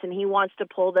hearts, and he wants to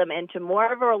pull them into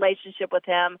more of a relationship with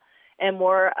him and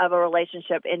more of a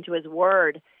relationship into his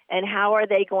word. And how are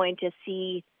they going to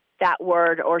see that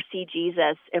word or see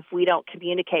Jesus if we don't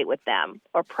communicate with them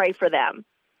or pray for them?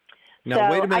 Now,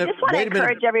 so wait a minute, I just want to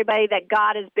encourage everybody that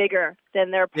God is bigger than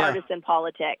their partisan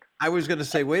politics. I was going to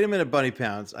say, wait a minute, Bunny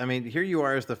Pounds. I mean, here you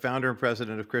are as the founder and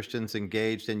president of Christians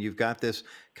Engaged, and you've got this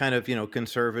kind of,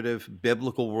 conservative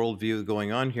biblical worldview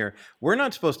going on here. We're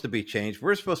not supposed to be changed.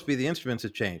 We're supposed to be the instruments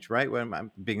of change, right? Well,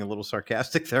 I'm being a little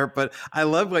sarcastic there, but I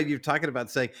love what you're talking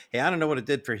about saying, hey, I don't know what it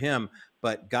did for him,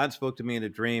 but God spoke to me in a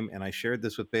dream, and I shared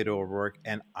this with Beto O'Rourke,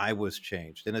 and I was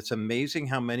changed. And it's amazing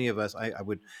how many of us, I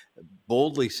would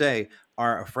boldly say,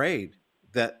 are afraid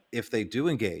that if they do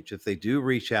engage, if they do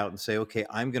reach out and say, okay,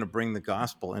 I'm going to bring the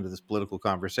gospel into this political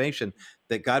conversation,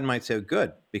 that God might say,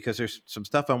 good, because there's some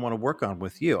stuff I want to work on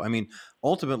with you. I mean,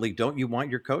 ultimately, don't you want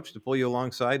your coach to pull you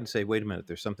alongside and say, wait a minute,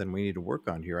 there's something we need to work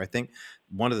on here? I think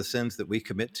one of the sins that we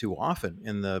commit too often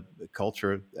in the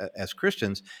culture as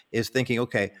Christians is thinking,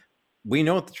 okay, we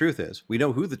know what the truth is. We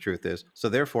know who the truth is. So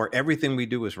therefore, everything we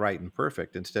do is right and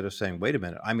perfect, instead of saying, wait a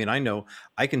minute. I mean,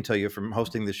 I can tell you from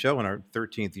hosting the show in our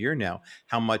 13th year now,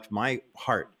 how much my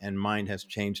heart and mind has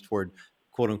changed toward,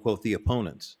 quote unquote, the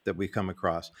opponents that we come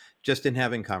across, just in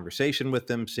having conversation with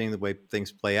them, seeing the way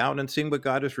things play out, and seeing what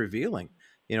God is revealing,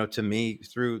 to me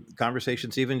through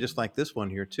conversations, even just like this one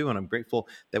here too. And I'm grateful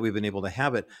that we've been able to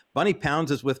have it. Bunny Pounds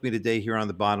is with me today here on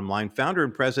The Bottom Line, founder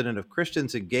and president of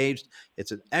Christians Engaged.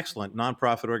 It's an excellent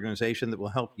nonprofit organization that will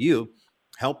help you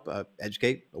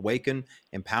educate, awaken,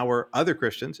 empower other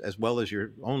Christians, as well as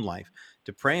your own life,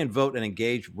 to pray and vote and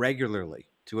engage regularly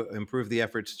to improve the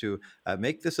efforts to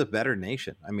make this a better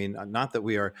nation. I mean, not that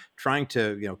we are trying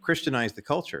to, Christianize the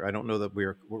culture. I don't know that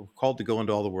we're called to go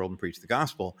into all the world and preach the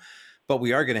gospel, but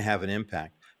we are going to have an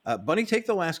impact. Bunny, take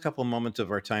the last couple of moments of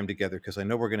our time together, because I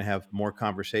know we're going to have more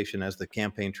conversation as the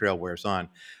campaign trail wears on.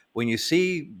 When you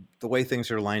see the way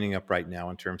things are lining up right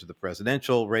now in terms of the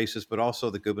presidential races, but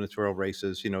also the gubernatorial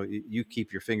races, you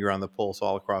keep your finger on the pulse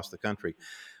all across the country.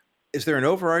 Is there an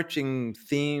overarching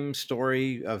theme,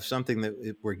 story of something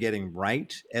that we're getting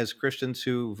right as Christians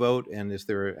who vote? And is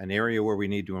there an area where we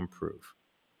need to improve?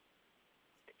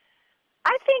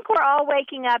 I think we're all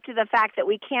waking up to the fact that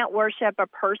we can't worship a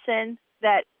person,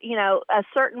 that, a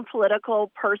certain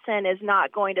political person is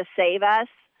not going to save us,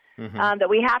 that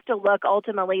we have to look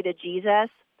ultimately to Jesus.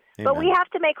 Amen. But we have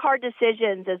to make hard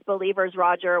decisions as believers,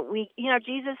 Roger.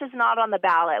 Jesus is not on the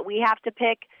ballot. We have to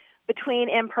pick between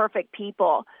imperfect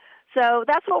people. So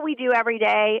that's what we do every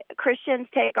day. Christians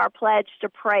take our pledge to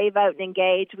pray, vote, and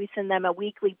engage. We send them a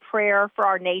weekly prayer for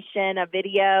our nation, a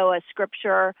video, a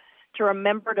scripture to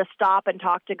remember to stop and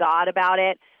talk to God about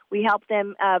it. We help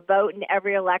them vote in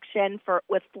every election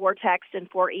with 4 texts and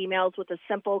 4 emails with a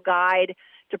simple guide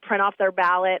to print off their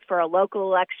ballot for a local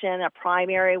election, a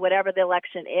primary, whatever the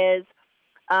election is.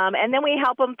 And then we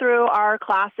help them through our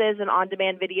classes and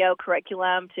on-demand video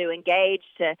curriculum to engage,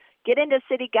 to get into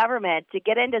city government, to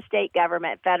get into state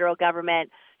government, federal government,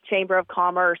 chamber of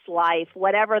commerce, life,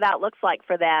 whatever that looks like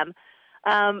for them.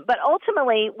 But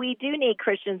ultimately, we do need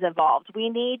Christians involved. We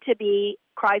need to be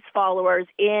Christ followers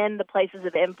in the places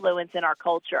of influence in our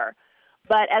culture.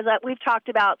 But as we've talked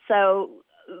about so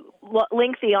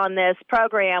lengthy on this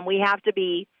program, we have to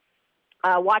be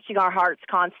watching our hearts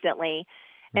constantly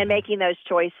and making those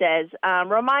choices.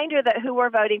 Reminder that who we're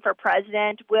voting for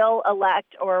president will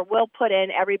elect or will put in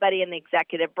everybody in the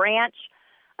executive branch.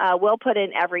 We'll put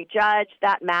in every judge.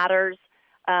 That matters.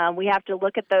 We have to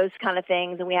look at those kind of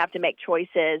things, and we have to make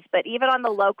choices. But even on the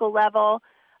local level,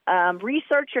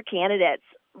 research your candidates.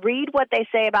 Read what they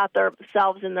say about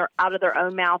themselves out of their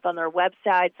own mouth on their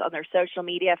websites, on their social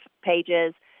media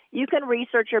pages. You can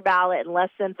research your ballot in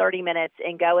less than 30 minutes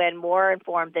and go in more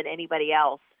informed than anybody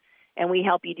else. And we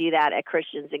help you do that at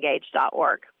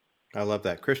christiansengaged.org. I love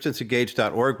that.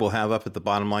 christiansengaged.org we'll have up at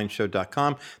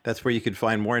thebottomlineshow.com. That's where you can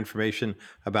find more information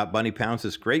about Bunni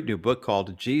Pounds' great new book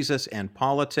called Jesus and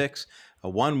Politics, a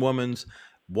one-woman's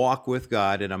walk with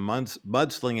God in a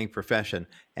mudslinging profession.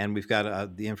 And we've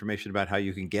got the information about how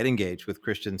you can get engaged with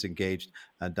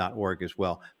christiansengaged.org as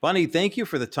well. Bunni, thank you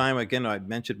for the time. Again, I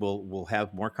mentioned we'll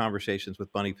have more conversations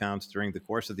with Bunni Pounds during the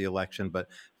course of the election. But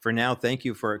for now, thank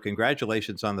you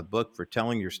congratulations on the book, for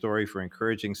telling your story, for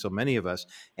encouraging so many of us,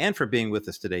 and for being with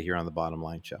us today here on The Bottom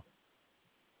Line Show.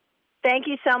 Thank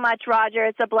you so much, Roger.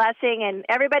 It's a blessing. And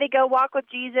everybody go walk with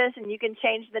Jesus, and you can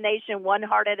change the nation one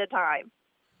heart at a time.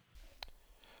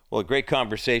 Well, a great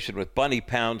conversation with Bunni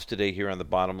Pounds today here on The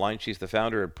Bottom Line. She's the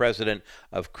founder and president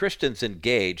of Christians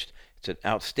Engaged. It's an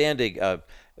outstanding, kind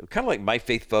of like My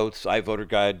Faith Votes, iVoter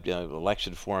Guide,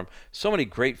 Election Forum, so many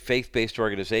great faith-based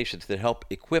organizations that help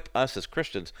equip us as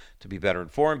Christians to be better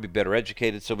informed, be better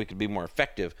educated, so we can be more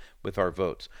effective with our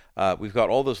votes. We've got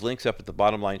all those links up at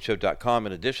thebottomlineshow.com,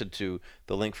 in addition to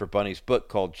the link for Bunni's book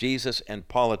called Jesus and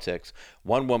Politics,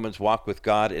 One Woman's Walk with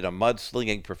God in a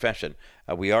Mudslinging Profession.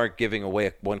 We are giving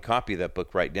away one copy of that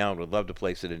book right now, and would love to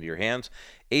place it into your hands.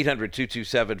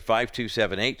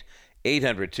 800-227-5278.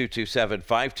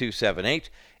 800-227-5278.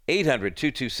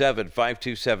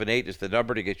 800-227-5278 is the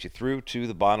number to get you through to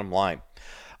the bottom line.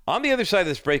 On the other side of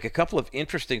this break, a couple of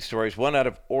interesting stories. One out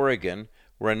of Oregon,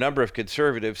 where a number of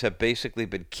conservatives have basically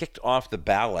been kicked off the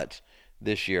ballot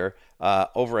this year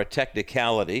over a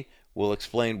technicality. We'll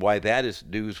explain why that is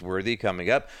newsworthy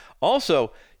coming up.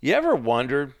 Also, you ever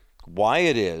wondered why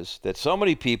it is that so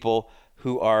many people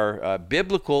who are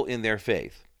biblical in their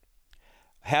faith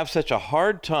have such a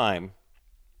hard time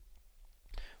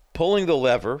pulling the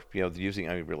lever, I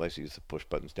realize you use the push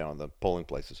buttons down in the polling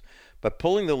places, but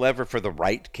pulling the lever for the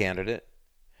right candidate?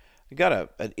 I got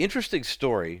an interesting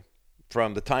story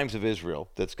from the Times of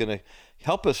Israel that's going to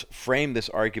help us frame this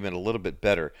argument a little bit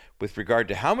better with regard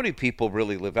to how many people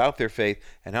really live out their faith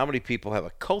and how many people have a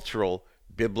cultural,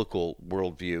 biblical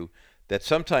worldview that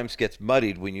sometimes gets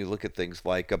muddied when you look at things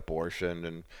like abortion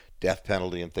and death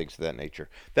penalty and things of that nature.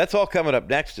 That's all coming up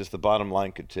next as The Bottom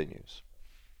Line continues.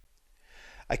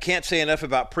 I can't say enough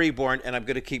about preborn, and I'm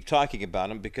going to keep talking about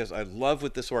them because I love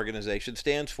what this organization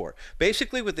stands for.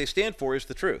 Basically, what they stand for is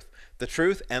the truth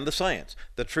and the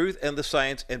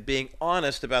science, and being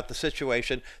honest about the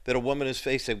situation that a woman is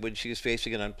facing when she is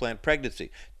facing an unplanned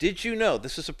pregnancy. Did you know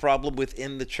this is a problem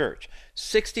within the church?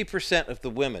 60% of the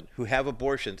women who have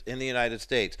abortions in the United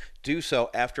States do so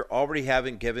after already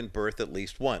having given birth at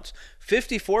least once.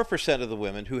 54% of the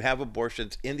women who have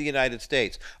abortions in the United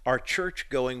States are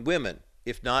church-going women,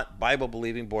 if not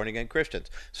Bible-believing, born-again Christians.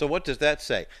 So what does that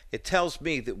say? It tells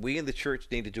me that we in the church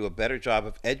need to do a better job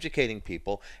of educating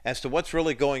people as to what's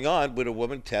really going on when a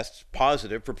woman tests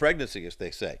positive for pregnancy, as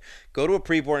they say. Go to a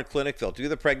preborn clinic, they'll do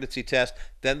the pregnancy test,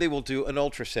 then they will do an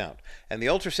ultrasound. And the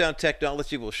ultrasound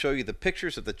technology will show you the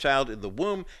pictures of the child in the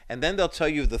womb, and then they'll tell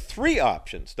you the 3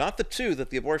 options, not the 2 that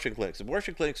the abortion clinics.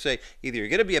 Abortion clinics say either you're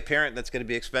going to be a parent, that's going to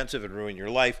be expensive and ruin your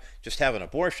life, just have an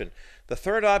abortion. The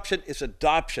 3rd option is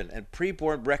adoption, and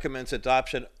preborn recommends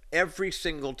adoption every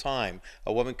single time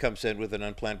a woman comes in with an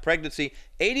unplanned pregnancy.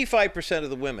 85% of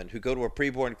the women who go to a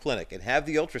preborn clinic and have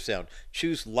the ultrasound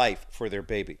choose life for their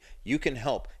baby. You can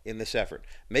help in this effort.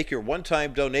 Make your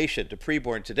one-time donation to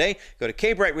preborn today. Go to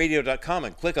kbrightradio.com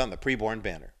and click on the preborn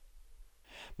banner.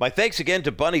 My thanks again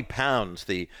to Bunni Pounds,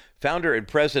 the founder and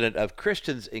president of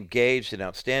Christians Engaged, an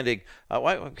outstanding,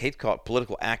 I hate to call it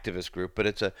political activist group, but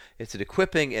it's an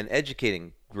equipping and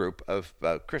educating group of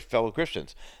fellow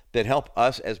Christians that help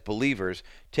us as believers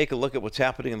take a look at what's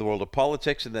happening in the world of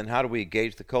politics and then how do we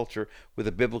engage the culture with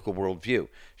a biblical worldview.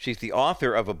 She's the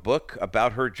author of a book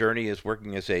about her journey as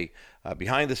working as a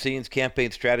behind-the-scenes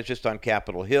campaign strategist on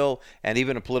Capitol Hill and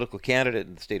even a political candidate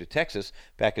in the state of Texas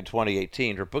back in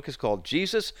 2018. Her book is called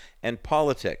Jesus and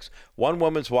Politics, One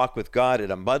Woman's Walk with God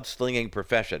in a Mudslinging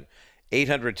Profession.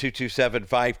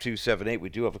 800-227-5278. We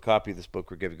do have a copy of this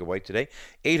book we're giving away today.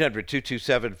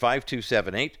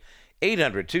 800-227-5278.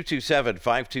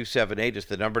 800-227-5278 is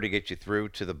the number to get you through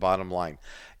to the bottom line.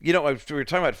 You know, we were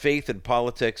talking about faith and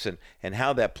politics and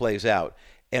how that plays out.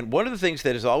 And one of the things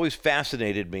that has always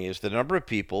fascinated me is the number of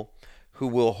people who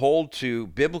will hold to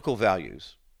biblical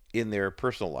values in their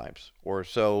personal lives, or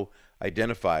so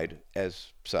identified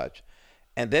as such.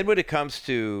 And then when it comes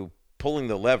to pulling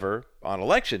the lever on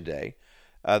election day,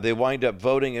 they wind up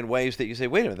voting in ways that you say,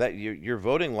 wait a minute, you're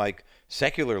voting like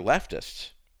secular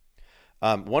leftists.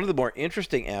 One of the more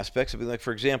interesting aspects would be, like,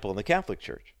 for example, in the Catholic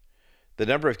Church, the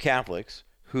number of Catholics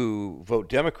who vote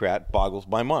Democrat boggles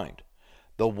my mind.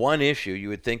 The one issue you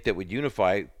would think that would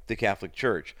unify the Catholic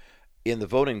Church in the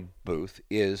voting booth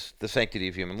is the sanctity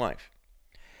of human life.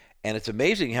 And it's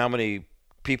amazing how many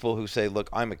people who say, look,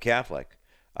 I'm a Catholic.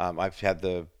 I've had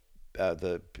the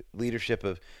leadership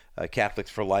of Catholics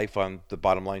for Life on the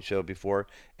Bottom Line show before,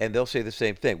 and they'll say the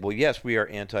same thing. Well, yes, we are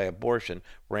anti-abortion,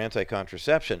 we're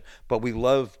anti-contraception, but we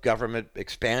love government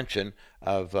expansion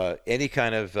of any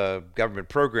kind of government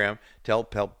program to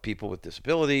help people with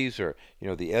disabilities or, you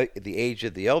know, the age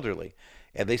of the elderly,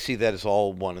 and they see that as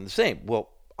all one and the same. Well,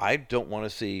 I don't want to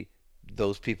see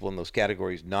those people in those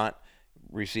categories not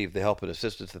receive the help and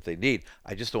assistance that they need.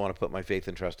 I just don't want to put my faith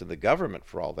and trust in the government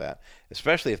for all that,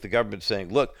 especially if the government's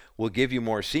saying, look, we'll give you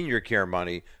more senior care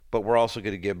money, but we're also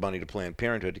going to give money to Planned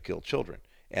Parenthood to kill children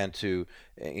and to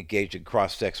engage in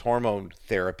cross-sex hormone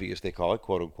therapy, as they call it,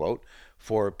 quote unquote,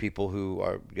 for people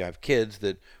who have kids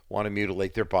that want to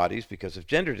mutilate their bodies because of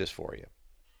gender dysphoria.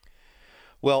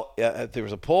 Well, there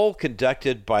was a poll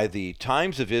conducted by the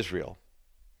Times of Israel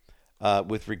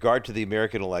with regard to the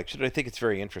American election. I think it's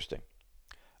very interesting.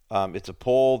 It's a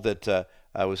poll that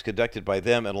was conducted by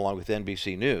them and along with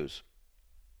NBC News.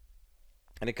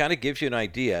 And it kind of gives you an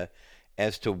idea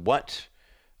as to what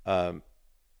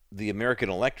the American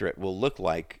electorate will look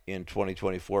like in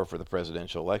 2024 for the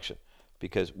presidential election.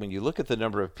 Because when you look at the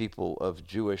number of people of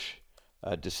Jewish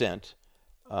descent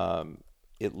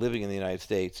living in the United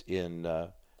States in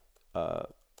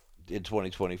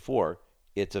 2024,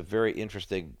 it's a very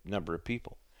interesting number of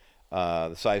people.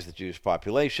 The size of the Jewish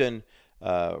population,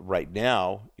 right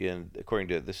now, according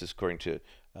to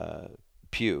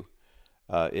Pew,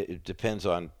 it depends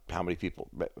on how many people.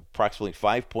 Approximately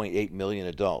 5.8 million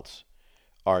adults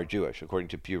are Jewish, according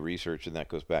to Pew Research, and that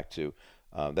goes back to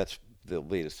that's the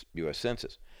latest U.S.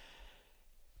 Census.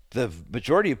 The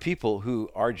majority of people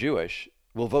who are Jewish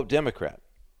will vote Democrat.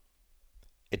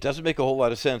 It doesn't make a whole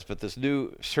lot of sense, but this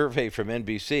new survey from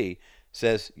NBC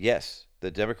says yes.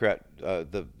 The the Jewish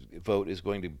vote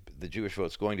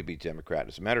is going to be Democrat.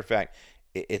 As a matter of fact,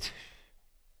 it's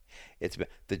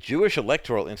the Jewish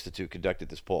Electoral Institute conducted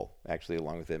this poll, actually,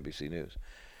 along with NBC News.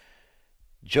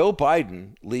 Joe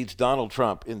Biden leads Donald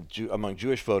Trump among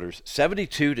Jewish voters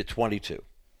 72-22.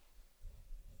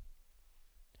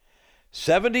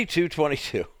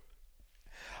 72-22.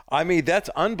 I mean, that's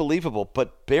unbelievable.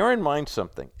 But bear in mind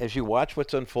something. As you watch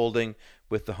what's unfolding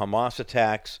with the Hamas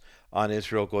attacks on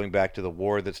Israel going back to the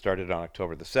war that started on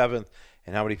October the 7th,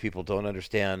 and how many people don't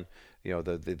understand,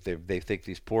 they think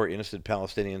these poor innocent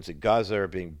Palestinians in Gaza are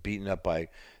being beaten up by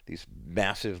these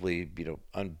massively,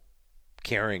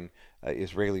 uncaring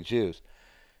Israeli Jews.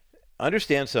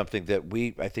 Understand something that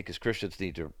we, I think, as Christians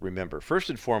need to remember. First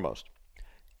and foremost,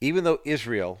 even though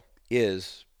Israel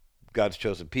is God's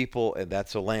chosen people, and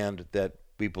that's a land that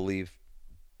we believe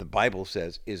the Bible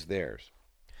says is theirs,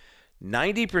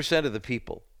 90% of the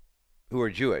people who are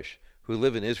Jewish who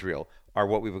live in Israel are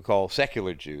what we would call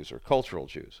secular Jews or cultural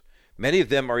Jews. Many of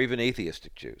them are even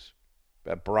atheistic Jews.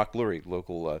 Barak Lurie,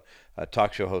 local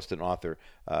talk show host and author,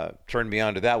 turned me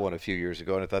on to that one a few years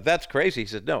ago, and I thought, that's crazy. He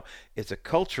said, no, it's a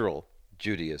cultural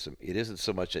Judaism. It isn't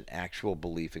so much an actual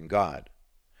belief in God.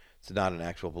 It's not an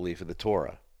actual belief in the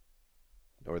Torah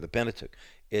or the Pentateuch.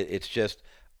 It's just,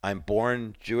 I'm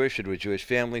born Jewish into a Jewish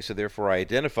family, so therefore I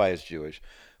identify as Jewish.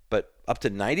 But up to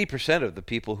 90% of the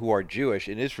people who are Jewish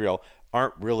in Israel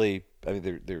aren't really,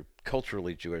 they're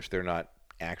culturally Jewish. They're not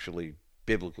actually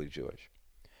biblically Jewish.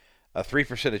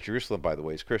 3% of Jerusalem, by the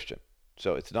way, is Christian.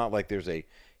 So it's not like there's a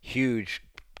huge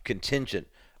contingent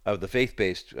of the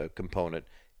faith-based component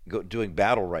doing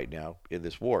battle right now in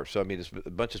this war. So, as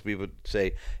much as we would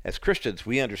say, as Christians,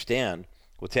 we understand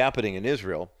what's happening in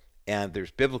Israel, and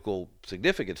there's biblical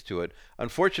significance to it.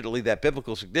 Unfortunately, that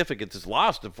biblical significance is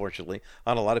lost, unfortunately,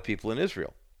 on a lot of people in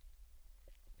Israel.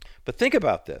 But think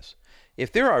about this.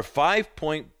 If there are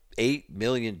 5.8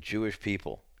 million Jewish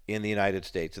people in the United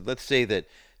States, and let's say that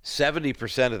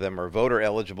 70% of them are voter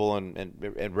eligible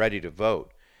and ready to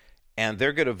vote, and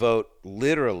they're going to vote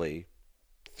literally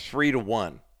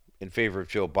 3-1 in favor of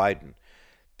Joe Biden,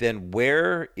 then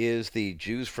where is the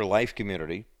Jews for Life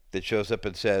community that shows up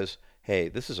and says, hey,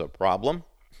 this is a problem,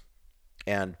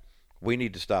 and we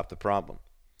need to stop the problem?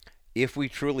 If we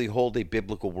truly hold a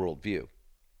biblical worldview,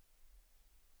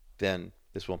 then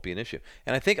this won't be an issue.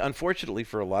 And I think, unfortunately,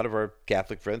 for a lot of our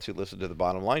Catholic friends who listen to the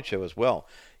Bottom Line show as well,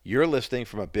 you're listening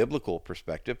from a biblical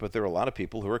perspective, but there are a lot of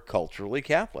people who are culturally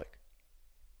Catholic,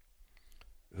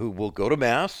 who will go to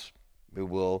Mass, who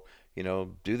will,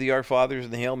 do the Our Fathers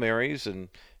and the Hail Marys and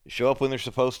show up when they're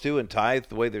supposed to and tithe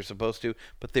the way they're supposed to,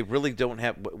 but they really don't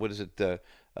have, what is it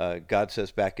God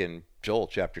says back in Joel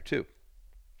chapter 2?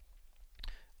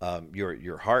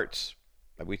 Your hearts,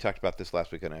 we talked about this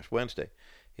last week on Ash Wednesday.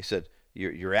 He said,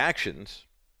 your actions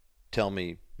tell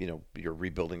me, you're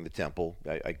rebuilding the temple.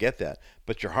 I get that.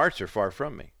 But your hearts are far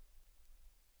from me.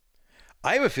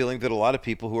 I have a feeling that a lot of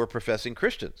people who are professing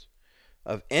Christians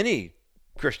of any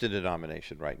Christian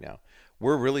denomination right now,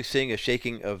 we're really seeing a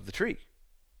shaking of the tree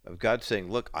of God saying,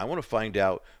 look, I want to find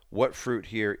out what fruit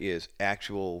here is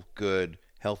actual, good,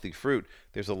 healthy fruit.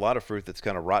 There's a lot of fruit that's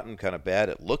kind of rotten, kind of bad.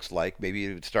 It looks like maybe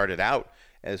it started out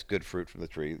as good fruit from the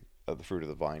tree, of the fruit of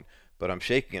the vine, but I'm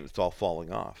shaking it, it's all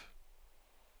falling off.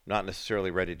 Not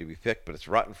necessarily ready to be picked, but it's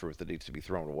rotten fruit that needs to be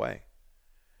thrown away.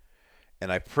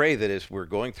 And I pray that as we're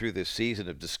going through this season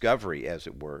of discovery, as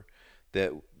it were,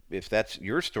 that if that's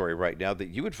your story right now, that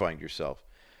you would find yourself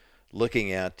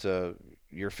looking at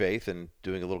your faith and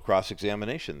doing a little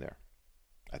cross-examination there.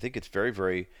 I think it's very,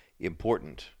 very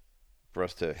important for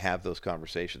us to have those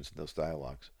conversations and those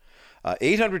dialogues.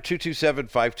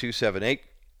 800-227-5278.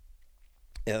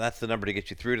 And that's the number to get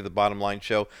you through to the Bottom Line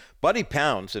show. Bunny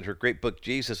Pounds and her great book,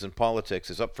 Jesus and Politics,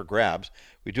 is up for grabs.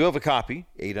 We do have a copy,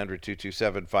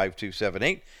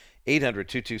 800-227-5278,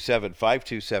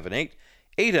 800-227-5278,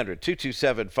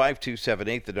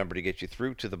 800-227-5278, the number to get you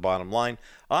through to the Bottom Line.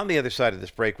 On the other side of this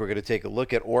break, we're going to take a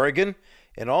look at Oregon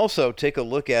and also take a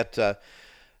look at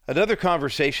another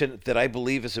conversation that I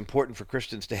believe is important for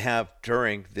Christians to have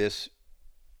during this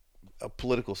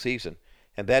political season,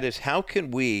 and that is, how can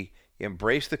we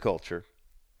embrace the culture,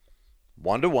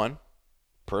 one-to-one,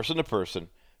 person-to-person,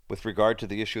 with regard to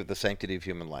the issue of the sanctity of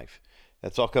human life?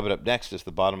 That's all coming up next as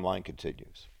the Bottom Line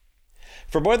continues.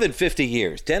 For more than 50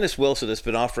 years, Dennis Wilson has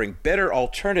been offering better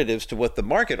alternatives to what the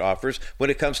market offers when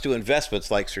it comes to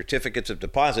investments like certificates of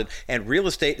deposit and real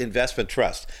estate investment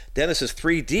trust. Dennis's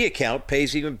 3D account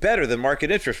pays even better than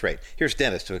market interest rate. Here's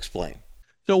Dennis to explain.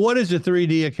 So what is a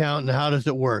 3D account and how does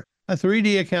it work? A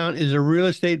 3D account is a real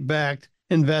estate-backed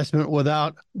investment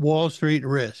without Wall Street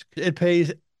risk. It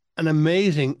pays an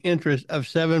amazing interest of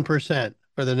 7%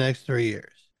 for the next 3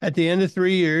 years. At the end of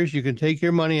 3 years, you can take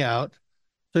your money out,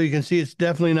 so you can see it's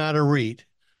definitely not a REIT,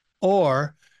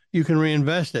 or you can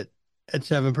reinvest it at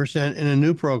 7% in a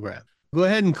new program. Go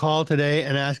ahead and call today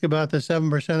and ask about the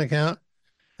 7% account.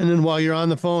 And then while you're on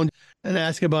the phone, and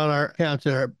ask about our accounts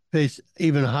that are pays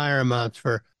even higher amounts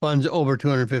for funds over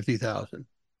 $250,000.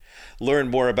 Learn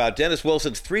more about Dennis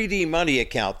Wilson's 3D Money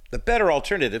account, the better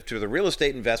alternative to the Real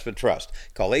Estate Investment Trust.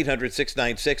 Call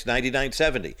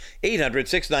 800-696-9970.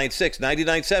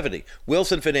 800-696-9970.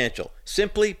 Wilson Financial.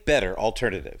 Simply better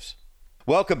alternatives.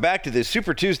 Welcome back to this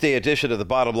Super Tuesday edition of the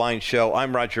Bottom Line Show.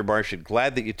 I'm Roger Martian.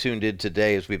 Glad that you tuned in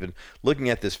today as we've been looking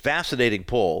at this fascinating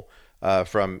poll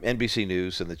from NBC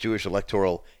News and the Jewish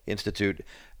Electoral Institute,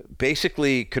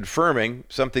 basically confirming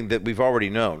something that we've already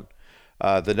known.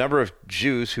 The number of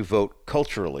Jews who vote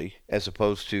culturally as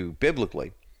opposed to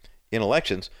biblically in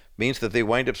elections means that they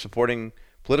wind up supporting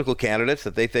political candidates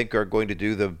that they think are going to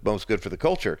do the most good for the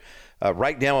culture.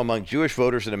 Right now, among Jewish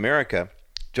voters in America,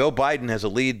 Joe Biden has a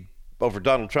lead over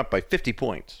Donald Trump by 50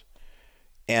 points.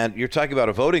 And you're talking about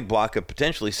a voting bloc of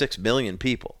potentially 6 million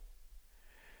people.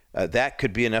 That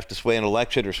could be enough to sway an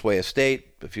election or sway a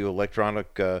state, a few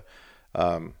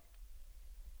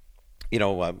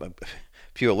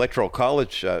few electoral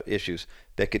college issues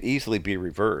that could easily be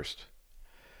reversed.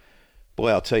 Boy,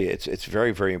 I'll tell you, it's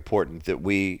very, very important that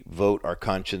we vote our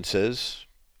consciences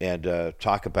and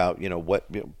talk about,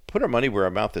 put our money where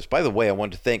our mouth is. By the way, I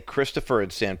want to thank Christopher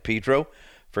in San Pedro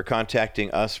for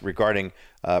contacting us regarding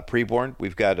preborn.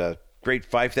 We've got a great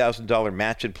 $5,000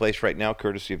 match in place right now,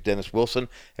 courtesy of Dennis Wilson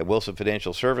at Wilson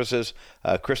Financial Services.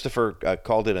 Christopher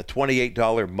called in a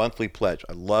 $28 monthly pledge.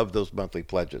 I love those monthly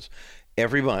pledges.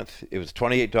 Every month, it was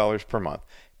 $28 per month.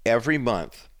 Every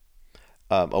month,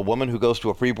 a woman who goes to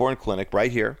a preborn clinic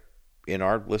right here in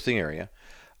our listing area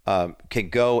can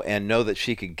go and know that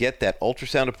she can get that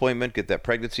ultrasound appointment, get that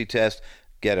pregnancy test,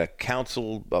 get a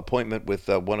counsel appointment with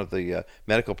one of the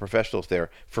medical professionals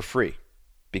there for free,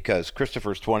 because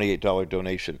Christopher's $28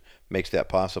 donation makes that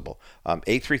possible.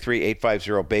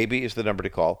 833-850-BABY is the number to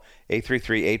call,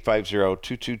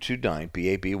 833-850-2229,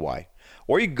 B-A-B-Y.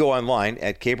 Or you can go online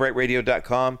at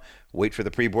kbrightradio.com, wait for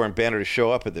the preborn banner to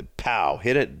show up, and then pow,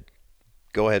 hit it.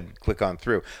 Go ahead and click on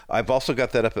through. I've also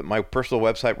got that up at my personal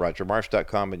website,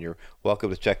 rogermarsh.com, and you're welcome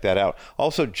to check that out.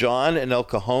 Also, John and El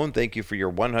Cajon, thank you for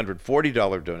your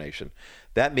 $140 donation.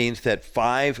 That means that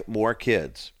 5 more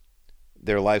kids,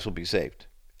 their lives will be saved.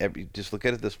 Just look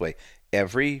at it this way.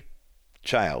 Every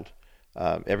child,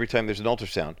 every time there's an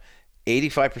ultrasound,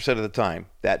 85% of the time,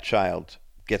 that child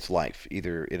gets life,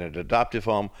 either in an adoptive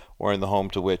home or in the home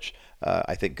to which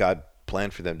I think God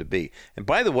planned for them to be. And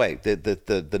by the way,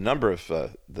 the number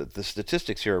of the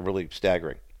statistics here are really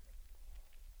staggering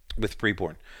with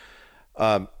preborn.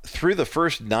 Through the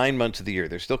first 9 months of the year,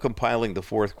 they're still compiling the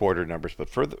fourth quarter numbers, but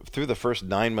through the first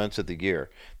 9 months of the year,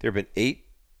 there have been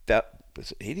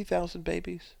 80,000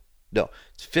 babies? No,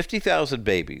 it's 50,000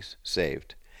 babies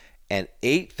saved, and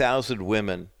 8,000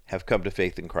 women have come to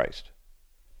faith in Christ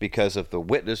because of the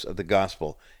witness of the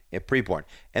gospel in preborn.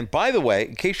 And by the way,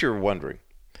 in case you're wondering,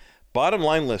 Bottom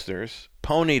Line listeners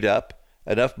ponied up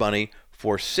enough money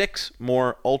for 6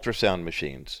 more ultrasound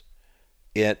machines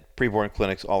at preborn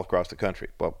clinics all across the country.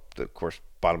 Well, of course,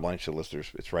 Bottom Line show listeners,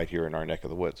 it's right here in our neck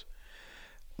of the woods.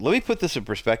 Let me put this in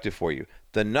perspective for you.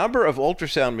 The number of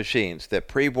ultrasound machines that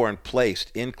preborn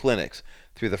placed in clinics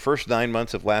through the first 9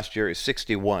 months of last year is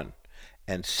 61,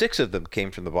 and 6 of them came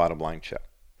from the Bottom Line show.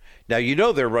 Now,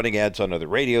 they're running ads on other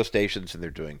radio stations, and they're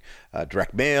doing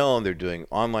direct mail, and they're doing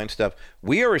online stuff.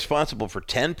 We are responsible for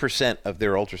 10% of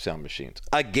their ultrasound machines,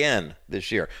 again,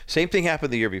 this year. Same thing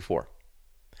happened the year before.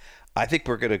 I think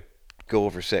we're going to go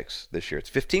over 6 this year. It's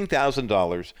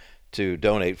 $15,000 to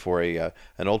donate for an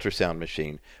ultrasound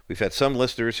machine. We've had some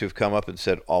listeners who've come up and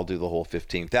said, I'll do the whole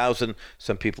 $15,000.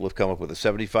 Some people have come up with a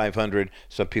 $7,500.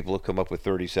 Some people have come up with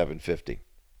 $3,750.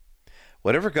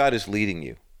 Whatever God is leading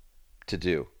you to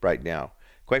do right now.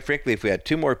 Quite frankly, if we had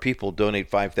 2 more people donate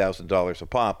 $5,000 a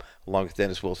pop, along with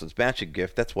Dennis Wilson's matching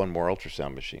gift, that's 1 more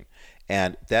ultrasound machine.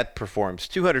 And that performs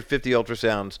 250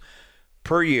 ultrasounds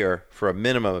per year for a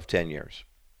minimum of 10 years.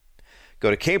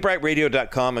 Go to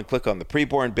kbrightradio.com and click on the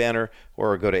preborn banner,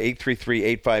 or go to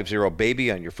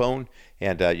 833-850-BABY on your phone,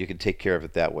 and you can take care of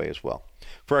it that way as well.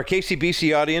 For our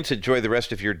KCBC audience, enjoy the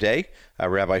rest of your day.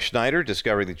 Rabbi Schneider,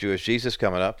 Discovering the Jewish Jesus,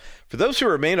 coming up. For those who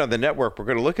remain on the network, we're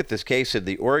going to look at this case in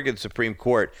the Oregon Supreme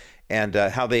Court and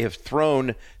how they have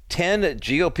thrown 10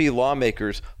 GOP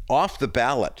lawmakers off the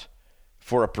ballot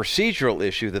for a procedural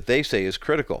issue that they say is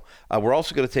critical. We're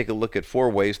also going to take a look at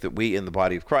 4 ways that we in the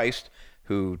body of Christ,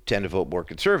 who tend to vote more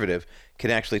conservative,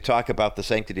 can actually talk about the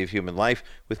sanctity of human life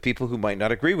with people who might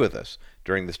not agree with us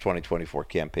during this 2024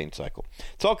 campaign cycle.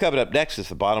 It's all coming up next as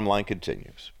the Bottom Line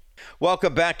continues.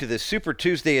 Welcome back to this Super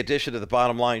Tuesday edition of the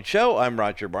Bottom Line Show. I'm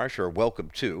Roger Marsh, or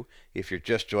welcome to, if you're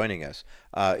just joining us.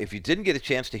 If you didn't get a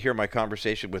chance to hear my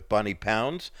conversation with Bunni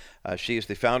Pounds, she is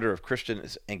the founder of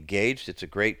Christians Engaged. It's a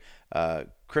great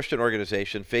Christian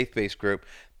organization, faith-based group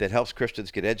that helps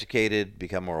Christians get educated,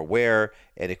 become more aware,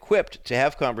 and equipped to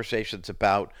have conversations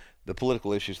about the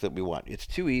political issues that we want. It's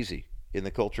too easy in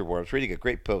the culture war. I was reading a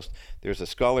great post. There's a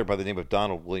scholar by the name of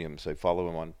Donald Williams. I follow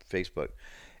him on Facebook.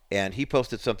 And he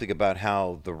posted something about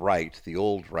how the right, the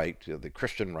old right, the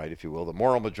Christian right, if you will, the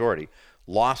moral majority,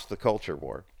 lost the culture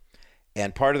war.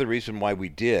 And part of the reason why we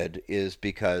did is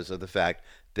because of the fact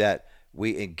that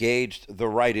we engaged the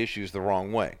right issues the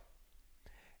wrong way.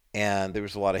 And there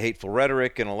was a lot of hateful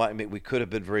rhetoric, and we could have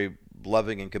been very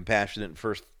loving and compassionate in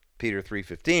 1 Peter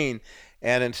 3:15,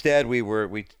 and instead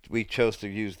we chose to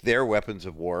use their weapons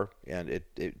of war, and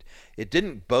it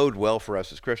didn't bode well for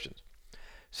us as Christians.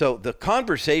 So the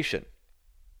conversation,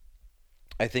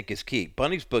 I think, is key.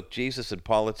 Bunny's book, Jesus and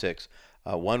Politics,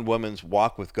 One Woman's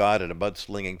Walk with God in a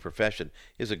Mudslinging Profession,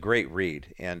 is a great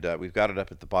read, and we've got it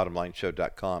up at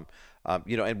thebottomlineshow.com.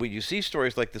 And when you see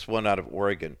stories like this one out of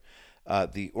Oregon,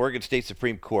 the Oregon State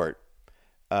Supreme Court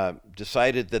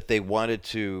decided that they wanted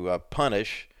to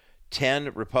punish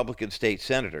 10 Republican state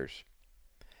senators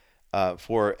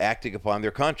for acting upon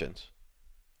their conscience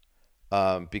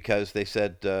because they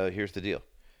said, here's the deal.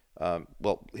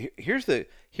 Here's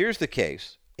the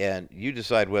case, and you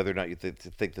decide whether or not you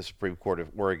think the Supreme Court of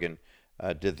Oregon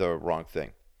did the wrong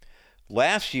thing.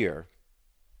 Last year,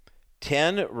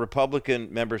 10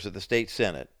 Republican members of the state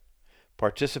Senate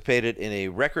participated in a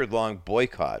record-long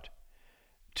boycott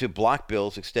to block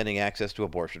bills extending access to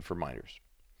abortion for minors,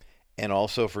 and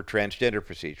also for transgender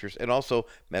procedures, and also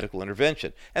medical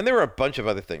intervention. And there were a bunch of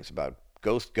other things about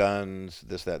ghost guns,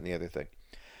 this, that, and the other thing.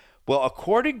 Well,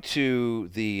 according to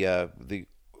the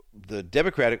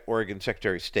Democratic Oregon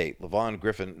Secretary of State, LaVon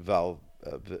Griffin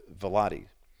Velotti,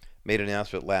 made an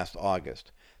announcement last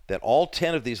August that all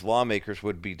 10 of these lawmakers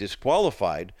would be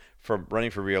disqualified from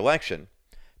running for re-election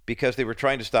because they were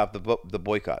trying to stop the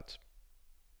boycotts.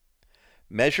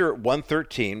 Measure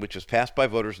 113, which was passed by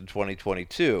voters in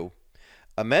 2022,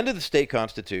 amended the state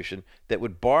constitution that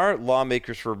would bar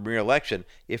lawmakers from re-election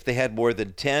if they had more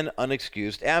than 10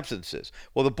 unexcused absences.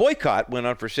 Well, the boycott went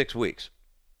on for 6 weeks.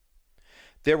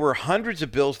 There were hundreds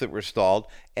of bills that were stalled,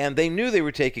 and they knew they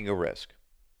were taking a risk.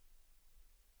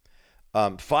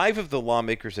 5 of the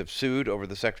lawmakers have sued over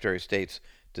the Secretary of State's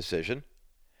decision.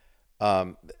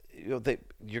 You're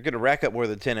going to rack up more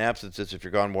than 10 absences if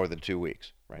you're gone more than 2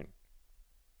 weeks, right?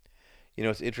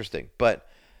 It's interesting. But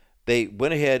they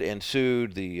went ahead and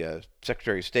sued. The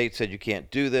Secretary of State said you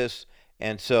can't do this.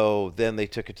 And so then they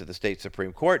took it to the state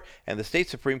Supreme Court, and the state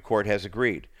Supreme Court has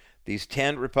agreed. These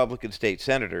 10 Republican state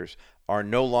senators are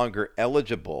no longer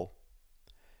eligible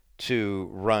to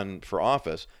run for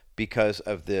office because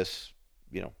of this,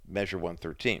 Measure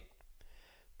 113.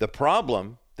 The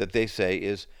problem that they say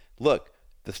is, look,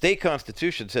 the state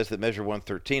constitution says that Measure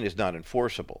 113 is not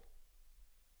enforceable.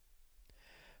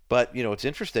 But, it's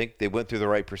interesting. They went through the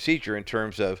right procedure in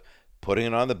terms of putting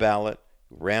it on the ballot,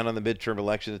 ran on the midterm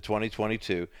election in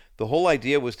 2022. The whole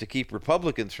idea was to keep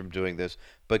Republicans from doing this.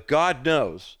 But God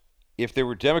knows if there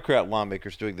were Democrat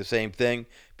lawmakers doing the same thing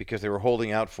because they were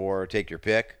holding out for take your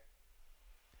pick.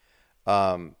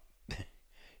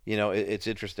 It's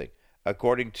interesting.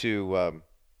 According to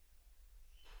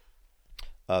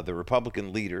the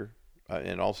Republican leader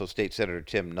and also State Senator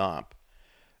Tim Knopp,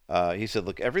 he said,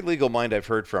 look, every legal mind I've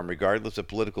heard from, regardless of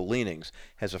political leanings,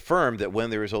 has affirmed that when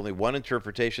there is only one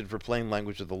interpretation for plain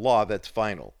language of the law, that's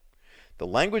final. The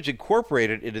language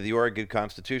incorporated into the Oregon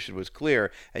Constitution was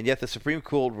clear, and yet the Supreme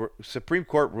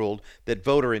Court ruled that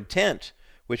voter intent,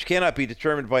 which cannot be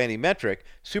determined by any metric,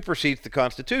 supersedes the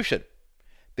Constitution.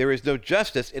 There is no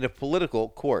justice in a political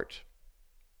court.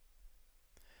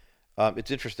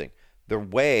 It's interesting. The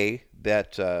way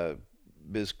that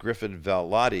Ms. Griffin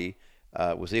Velotti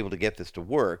was able to get this to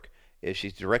work is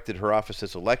she's directed her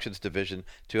office's elections division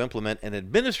to implement an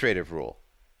administrative rule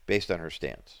based on her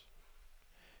stance.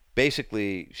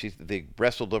 Basically, they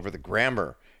wrestled over the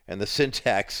grammar and the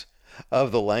syntax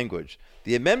of the language.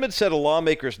 The amendment said a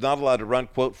lawmaker is not allowed to run,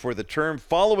 quote, for the term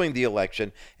following the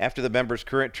election after the member's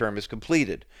current term is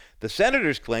completed. The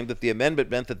senators claimed that the amendment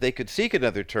meant that they could seek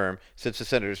another term since the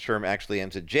senator's term actually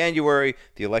ends in January.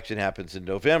 The election happens in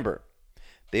November.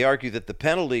 They argue that the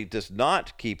penalty does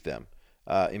not keep them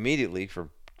immediately from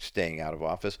staying out of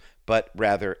office, but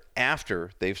rather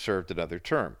after they've served another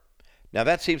term. Now,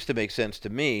 that seems to make sense to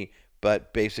me,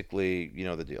 but basically, you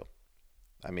know the deal.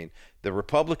 I mean, the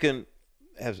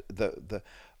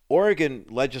Oregon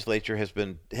legislature has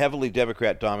been heavily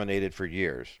Democrat dominated for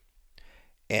years.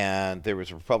 And there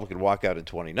was a Republican walkout in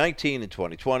 2019, in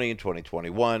 2020, in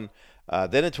 2021.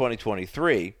 Then in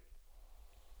 2023,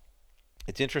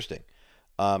 it's interesting.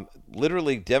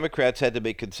 Literally, Democrats had to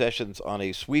make concessions on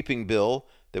a sweeping bill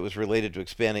that was related to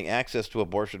expanding access to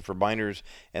abortion for minors,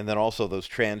 and then also those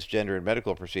transgender and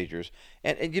medical procedures.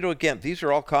 And again, these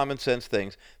are all common sense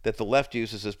things that the left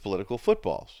uses as political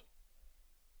footballs.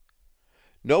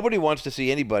 Nobody wants to see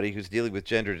anybody who's dealing with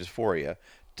gender dysphoria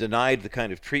denied the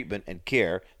kind of treatment and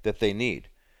care that they need.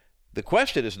 The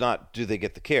question is not, do they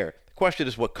get the care? The question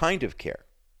is, what kind of care?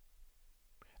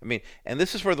 I mean, and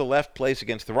this is where the left plays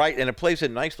against the right, and it plays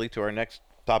in nicely to our next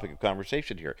topic of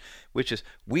conversation here, which is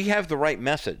we have the right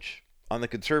message on the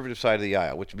conservative side of the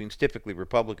aisle, which means typically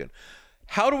Republican.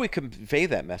 How do we convey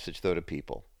that message, though, to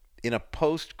people in a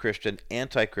post-Christian,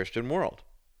 anti-Christian world?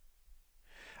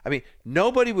 I mean,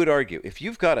 nobody would argue if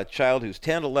you've got a child who's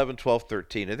 10, 11, 12,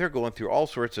 13, and they're going through all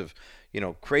sorts of,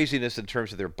 craziness in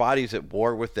terms of their bodies at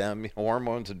war with them,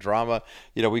 hormones and drama,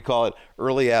 we call it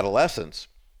early adolescence.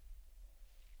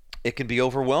 It can be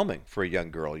overwhelming for a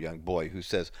young girl, a young boy who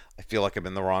says, I feel like I'm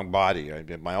in the wrong body.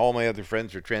 All my other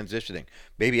friends are transitioning.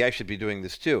 Maybe I should be doing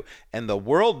this too. And the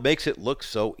world makes it look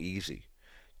so easy.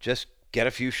 Just get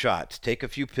a few shots, take a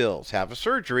few pills, have a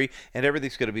surgery, and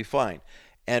everything's going to be fine.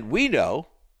 And we know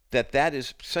that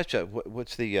is such a, when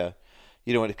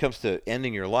it comes to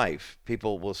ending your life,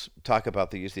 people will talk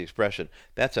about, they use the expression,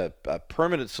 that's a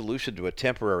permanent solution to a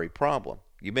temporary problem.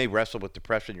 You may wrestle with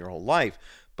depression your whole life,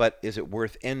 but is it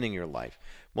worth ending your life?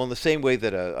 Well, in the same way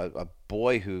that a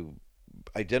boy who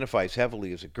identifies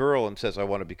heavily as a girl and says, I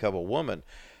want to become a woman,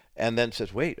 and then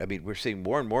says, wait, we're seeing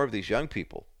more and more of these young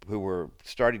people who were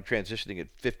starting transitioning at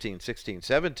 15, 16,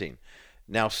 17,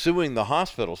 now suing the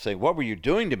hospital saying, what were you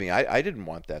doing to me? I didn't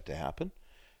want that to happen.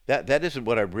 That isn't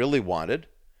what I really wanted.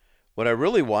 What I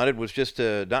really wanted was just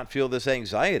to not feel this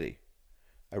anxiety.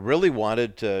 I really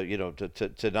wanted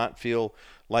to not feel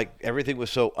like everything was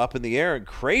so up in the air and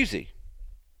crazy.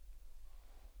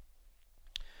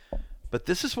 But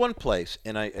this is one place,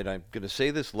 and I'm going to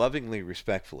say this lovingly,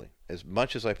 respectfully, as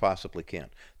much as I possibly can.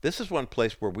 This is one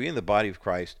place where we in the body of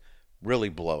Christ really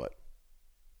blow it.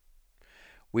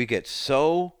 We get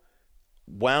so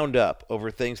wound up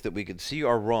over things that we can see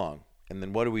are wrong, and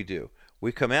then what do?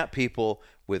 We come at people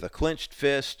with a clenched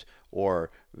fist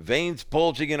or veins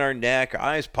bulging in our neck,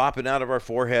 eyes popping out of our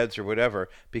foreheads or whatever,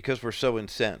 because we're so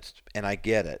incensed. And I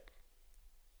get it.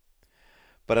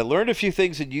 But I learned a few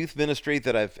things in youth ministry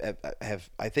that have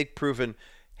I think, proven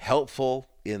helpful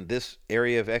in this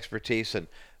area of expertise. And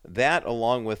that,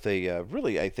 along with a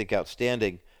really, I think,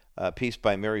 outstanding piece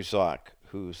by Mary Zock,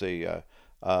 who's a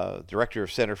director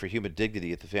of Center for Human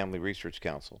Dignity at the Family Research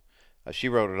Council. She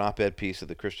wrote an op-ed piece of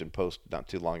the Christian Post not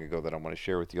too long ago that I want to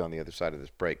share with you on the other side of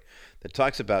this break that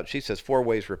talks about, she says, 4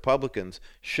 ways Republicans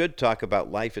should talk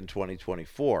about life in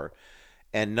 2024,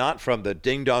 and not from the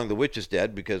ding-dong, the witch is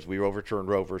dead because we overturned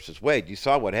Roe versus Wade. You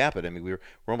saw what happened. We're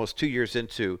almost 2 years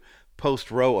into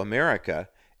post-Roe America,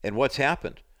 and what's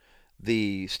happened?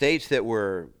 The states that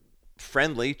were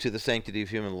friendly to the sanctity of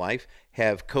human life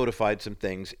have codified some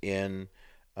things in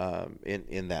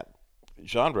that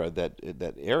genre,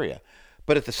 that area.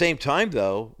 But at the same time,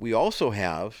 though, we also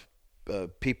have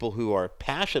people who are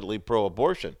passionately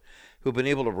pro-abortion who've been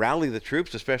able to rally the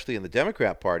troops, especially in the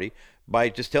Democrat Party, by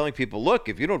just telling people, look,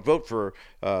 if you don't vote for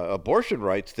abortion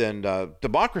rights, then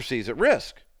democracy is at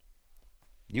risk.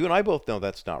 You and I both know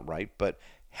that's not right, but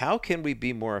how can we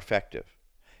be more effective?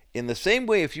 In the same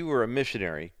way, if you were a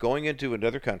missionary going into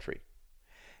another country,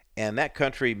 and that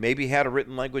country maybe had a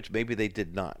written language, maybe they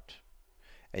did not,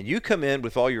 and you come in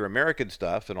with all your American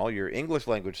stuff and all your English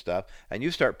language stuff, and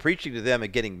you start preaching to them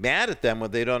and getting mad at them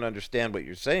when they don't understand what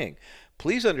you're saying,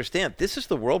 please understand, this is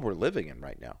the world we're living in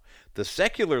right now. The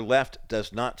secular left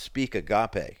does not speak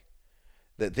agape.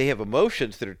 That they have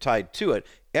emotions that are tied to it.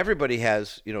 Everybody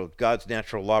has, God's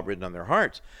natural law written on their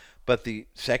hearts. But the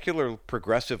secular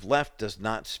progressive left does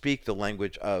not speak the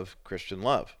language of Christian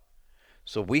love.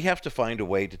 So we have to find a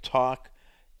way to talk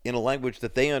in a language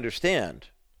that they understand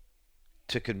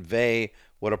to convey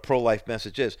what a pro-life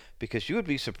message is, because you would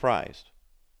be surprised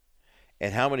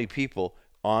at how many people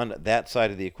on that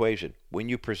side of the equation, when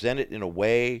you present it in a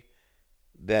way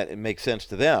that it makes sense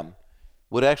to them,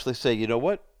 would actually say, you know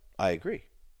what, I agree.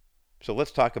 So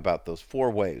let's talk about those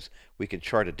 4 ways we can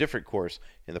chart a different course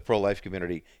in the pro-life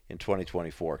community in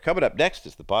 2024. Coming up next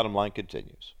as the bottom line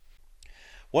continues.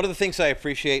 One of the things I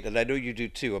appreciate, and I know you do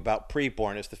too, about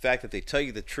preborn is the fact that they tell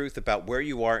you the truth about where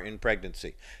you are in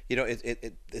pregnancy. You know,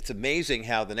 it's amazing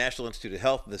how the National Institute of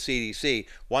Health and the CDC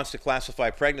wants to classify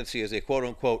pregnancy as a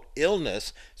quote-unquote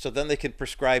illness, so then they can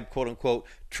prescribe quote-unquote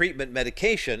treatment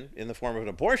medication in the form of an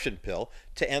abortion pill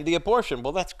to end the abortion.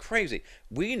 Well, that's crazy.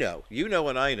 We know, you know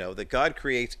and I know, that God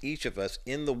creates each of us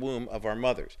in the womb of our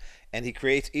mothers, and he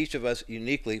creates each of us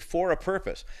uniquely for a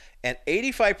purpose. And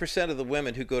 85% of the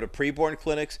women who go to preborn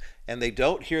clinics and they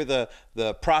don't hear the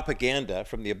propaganda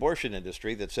from the abortion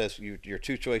industry that says your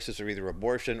two choices are either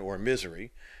abortion or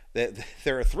misery, that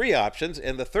there are three options,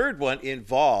 and the third one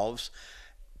involves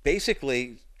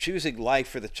basically choosing life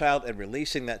for the child and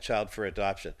releasing that child for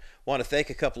adoption. I want to thank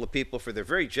a couple of people for their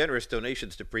very generous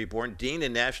donations to Preborn. Dean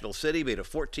in National City made a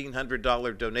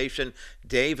 $1,400 donation.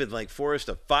 Dave in Lake Forest,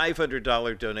 a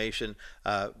 $500 donation.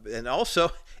 And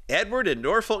also Edward in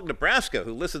Norfolk, Nebraska,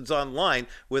 who listens online,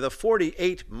 with a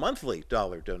 $48 monthly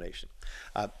donation.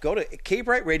 Go to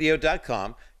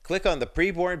kbrightradio.com. Click on the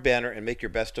Preborn banner and make your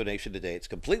best donation today. It's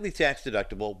completely tax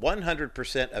deductible.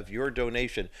 100% of your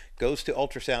donation goes to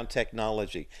ultrasound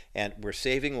technology, and we're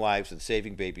saving lives and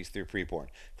saving babies through Preborn.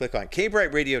 Click on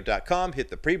kbrightradio.com, hit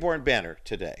the Preborn banner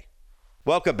today.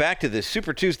 Welcome back to this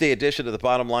Super Tuesday edition of the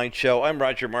Bottom Line Show. I'm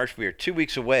Roger Marsh. We are 2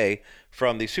 weeks away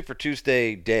from the Super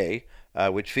Tuesday day,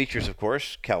 which features, of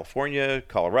course, California,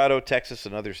 Colorado, Texas,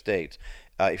 and other states.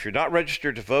 If you're not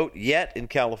registered to vote yet in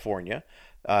California,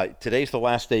 today's the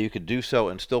last day you could do so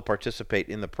and still participate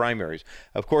in the primaries.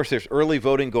 Of course, there's early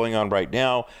voting going on right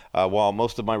now, while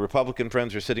most of my Republican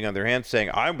friends are sitting on their hands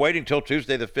saying, I'm waiting till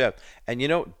Tuesday the 5th. And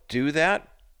do that,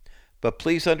 but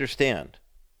please understand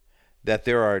that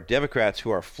there are Democrats who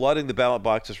are flooding the ballot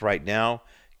boxes right now,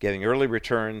 getting early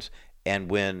returns, and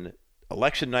when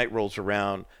election night rolls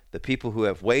around, the people who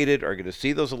have waited are going to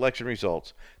see those election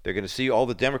results. They're going to see all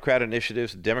the Democrat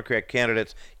initiatives and Democrat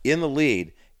candidates in the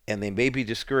lead, and they may be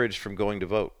discouraged from going to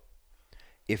vote.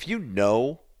 If you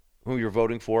know who you're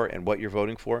voting for and what you're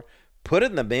voting for, put it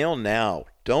in the mail now.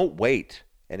 Don't wait.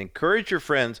 And encourage your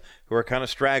friends who are kind of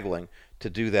straggling to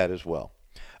do that as well.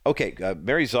 Okay,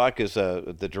 Mary Zock is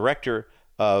the director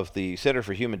of the Center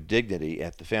for Human Dignity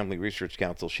at the Family Research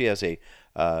Council. She has an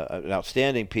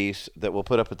outstanding piece that we'll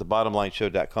put up at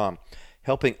thebottomlineshow.com,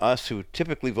 helping us who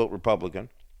typically vote Republican.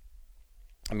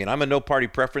 I mean, I'm a no-party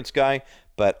preference guy,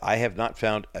 but I have not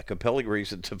found a compelling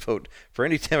reason to vote for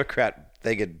any Democrat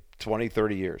thing in 20,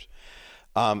 30 years.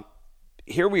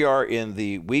 Here we are in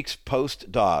the weeks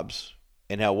post-Dobbs,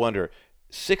 and I wonder,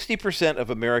 60% of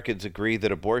Americans agree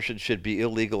that abortion should be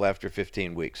illegal after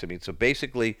 15 weeks. I mean, so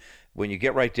basically, when you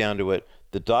get right down to it,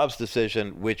 the Dobbs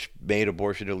decision, which made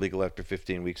abortion illegal after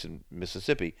 15 weeks in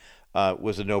Mississippi,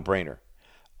 was a no-brainer.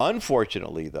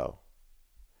 Unfortunately, though,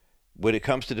 when it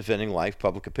comes to defending life,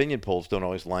 public opinion polls don't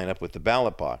always line up with the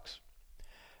ballot box.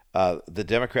 The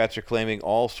Democrats are claiming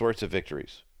all sorts of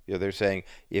victories. They're saying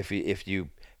if you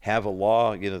have a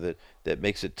law, that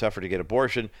makes it tougher to get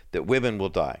abortion, that women will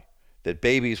die, that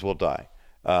babies will die.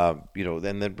 And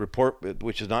then report,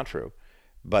 which is not true,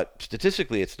 but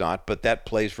statistically it's not. But that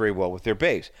plays very well with their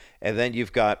base. And then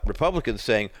you've got Republicans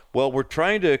saying, "Well, we're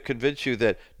trying to convince you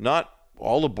that not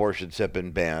all abortions have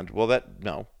been banned." Well,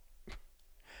 no.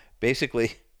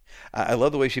 Basically, I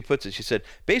love the way she puts it. She said,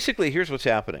 basically, here's what's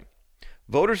happening.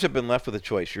 Voters have been left with a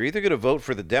choice. You're either going to vote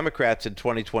for the Democrats in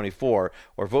 2024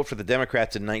 or vote for the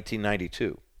Democrats in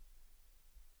 1992.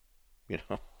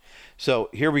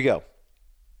 So here we go.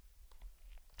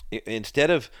 Instead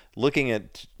of looking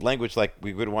at language like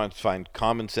we would want to find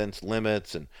common sense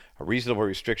limits and reasonable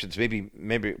restrictions, maybe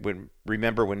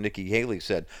remember when Nikki Haley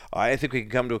said, I think we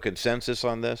can come to a consensus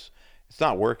on this. It's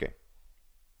not working.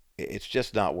 It's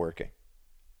just not working.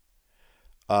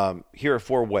 Here are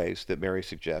 4 ways that Mary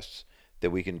suggests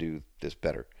that we can do this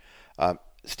better.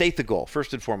 State the goal.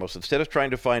 First and foremost, instead of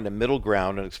trying to find a middle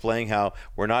ground and explaining how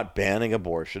we're not banning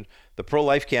abortion, the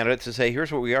pro-life candidate says, hey,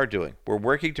 here's what we are doing. We're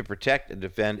working to protect and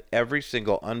defend every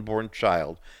single unborn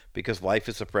child because life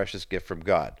is a precious gift from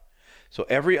God. So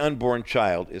every unborn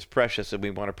child is precious, and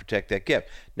we want to protect that gift.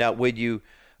 Now, when you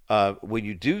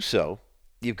do so,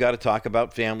 you've got to talk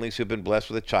about families who've been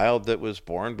blessed with a child that was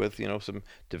born with, some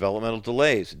developmental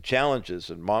delays and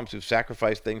challenges, and moms who've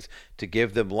sacrificed things to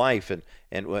give them life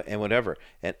and whatever.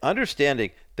 And understanding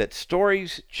that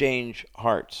stories change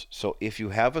hearts. So if you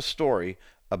have a story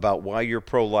about why you're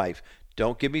pro-life,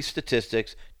 don't give me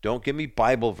statistics, don't give me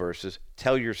Bible verses,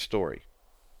 tell your story.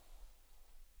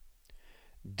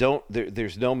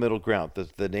 There's no middle ground.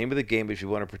 The name of the game is you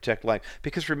want to protect life.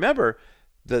 Because remember,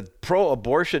 the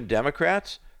pro-abortion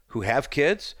Democrats who have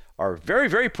kids are very,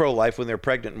 very pro-life when they're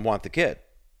pregnant and want the kid.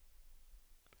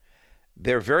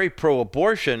 they're very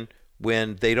pro-abortion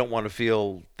when they don't want to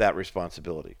feel that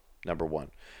responsibility, number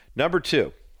one. Number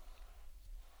two,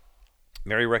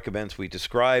 Mary recommends we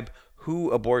describe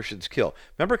who abortions kill.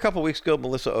 Remember a couple weeks ago,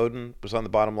 Melissa Ohden was on the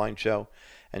Bottom Line show,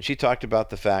 and she talked about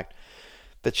the fact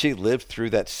that she lived through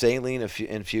that saline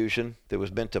infusion that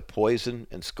was meant to poison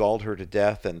and scald her to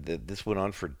death, and this went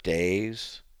on for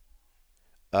days.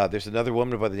 There's another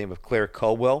woman by the name of Claire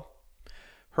Colwell.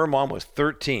 Her mom was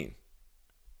 13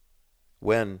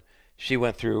 when she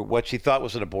went through what she thought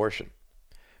was an abortion.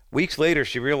 Weeks later,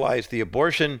 she realized the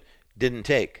abortion didn't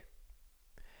take.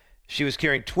 She was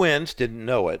carrying twins, didn't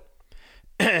know it,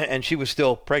 and she was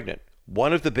still pregnant.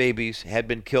 One of the babies had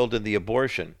been killed in the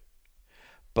abortion,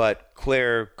 but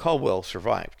Claire Colwell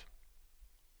survived.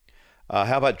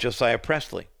 How about Josiah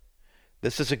Presley?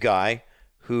 This is a guy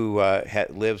who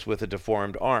lives with a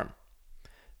deformed arm.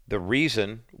 The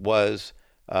reason was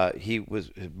his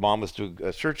mom was doing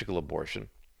a surgical abortion.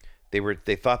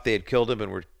 They thought they had killed him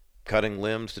and were cutting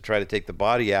limbs to try to take the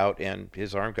body out, and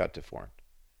his arm got deformed.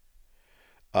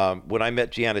 When I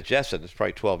met Gianna Jessen, it's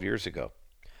probably 12 years ago,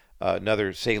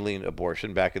 another saline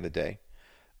abortion back in the day,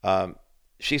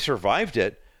 she survived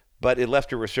it, but it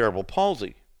left her with cerebral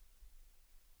palsy.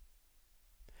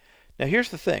 Now here's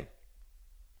the thing.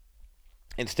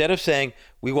 Instead of saying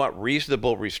we want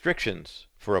reasonable restrictions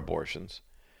for abortions,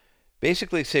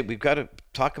 basically say we've got to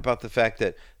talk about the fact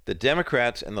that the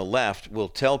Democrats and the left will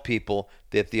tell people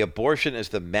that the abortion is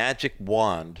the magic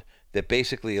wand that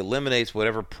basically eliminates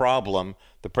whatever problem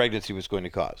the pregnancy was going to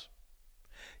cause.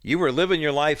 You were living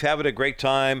your life, having a great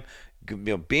time,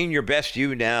 being your best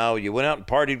you now. You went out and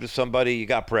partied with somebody, you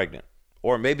got pregnant.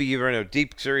 Or maybe you were in a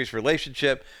deep, serious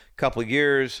relationship, a couple of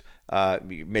years.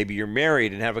 Maybe you're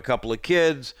married and have a couple of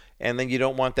kids, and then you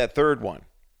don't want that third one.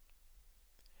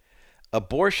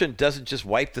 Abortion doesn't just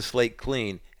wipe the slate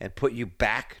clean and put you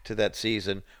back to that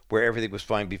season where everything was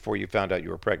fine before you found out you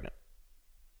were pregnant.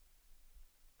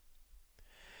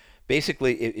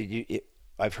 Basically,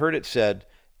 I've heard it said,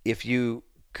 if you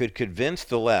could convince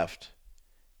the left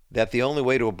that the only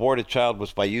way to abort a child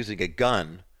was by using a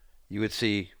gun, you would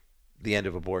see the end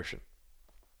of abortion.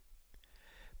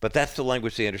 But that's the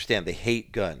language they understand. They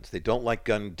hate guns. They don't like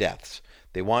gun deaths.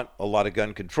 They want a lot of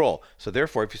gun control. So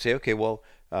therefore, if you say, okay, well,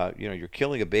 you're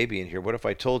killing a baby in here. What if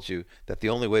I told you that the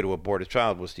only way to abort a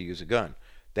child was to use a gun?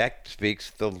 That speaks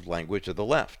the language of the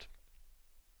left.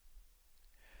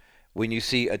 When you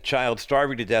see a child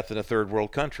starving to death in a third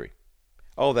world country,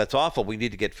 oh, that's awful. We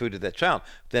need to get food to that child.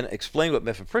 Then explain what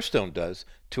mifepristone does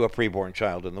to a preborn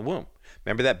child in the womb.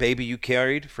 Remember that baby you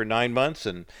carried for 9 months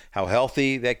and how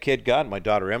healthy that kid got? My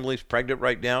daughter Emily's pregnant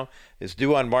right now, is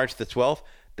due on March the 12th.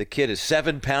 The kid is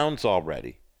 7 pounds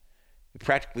already,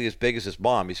 practically as big as his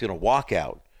mom. He's going to walk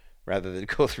out rather than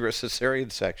go through a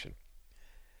cesarean section.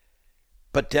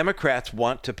 But Democrats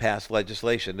want to pass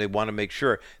legislation. They want to make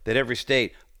sure that every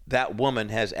state, that woman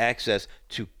has access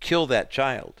to kill that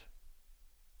child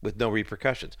with no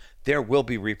repercussions. There will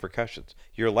be repercussions.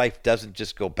 Your life doesn't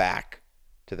just go back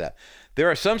to that. There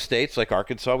are some states, like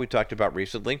Arkansas, we talked about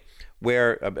recently,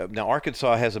 where now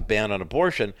Arkansas has a ban on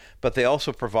abortion, but they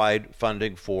also provide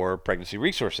funding for pregnancy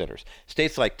resource centers.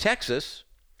 States like Texas,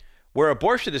 where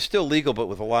abortion is still legal, but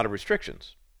with a lot of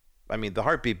restrictions. I mean, the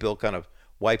heartbeat bill kind of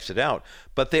wipes it out.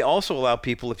 But they also allow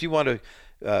people, if you want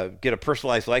to get a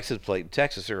personalized license plate in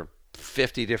Texas, there are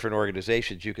 50 different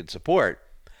organizations you can support.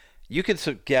 You can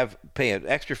pay an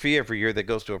extra fee every year that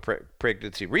goes to a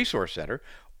pregnancy resource center,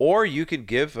 or you can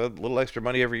give a little extra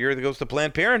money every year that goes to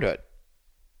Planned Parenthood.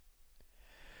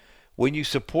 When you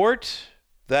support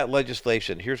that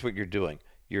legislation, here's what you're doing.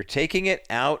 You're taking it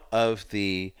out of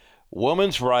the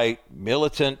woman's right,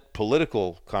 militant,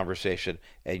 political conversation,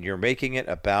 and you're making it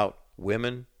about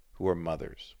women who are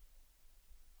mothers.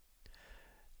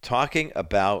 Talking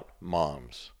about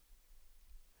moms.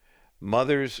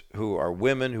 Mothers who are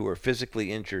women who are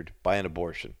physically injured by an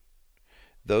abortion.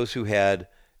 Those who had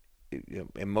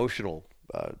emotional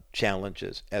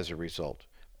challenges as a result.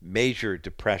 Major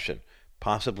depression,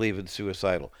 possibly even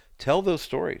suicidal. Tell those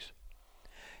stories.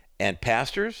 And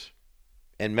pastors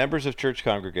and members of church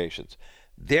congregations,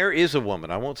 there is a woman,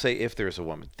 I won't say if there's a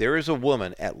woman, there is a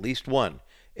woman, at least one,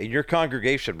 in your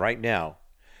congregation right now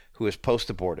who is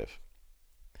post-abortive.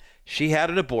 She had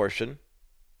an abortion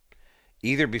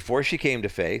either before she came to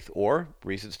faith, or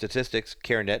recent statistics,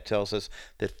 CareNet tells us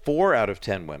that 4 out of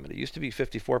 10 women, it used to be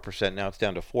 54%, now it's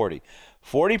down to 40.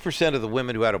 40% of the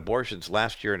women who had abortions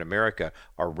last year in America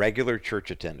are regular church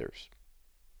attenders.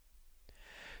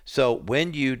 So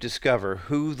when you discover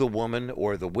who the woman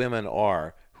or the women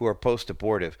are who are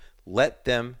post-abortive, let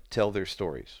them tell their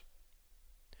stories.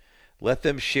 Let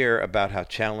them share about how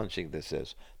challenging this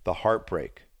is, the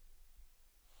heartbreak.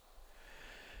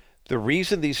 The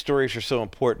reason these stories are so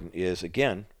important is,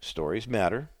 again, stories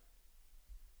matter.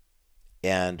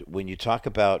 And when you talk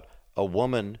about a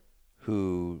woman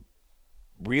who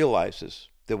realizes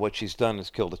that what she's done is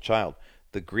killed a child,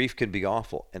 the grief can be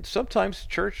awful. And sometimes,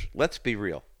 church, let's be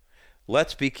real.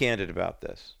 Let's be candid about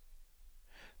this.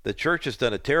 The church has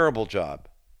done a terrible job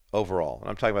overall, and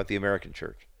I'm talking about the American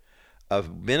church,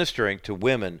 of ministering to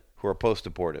women who are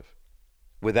post-abortive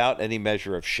without any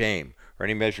measure of shame or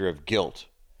any measure of guilt.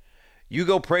 You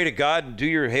go pray to God and do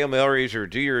your Hail Marys or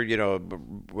do your,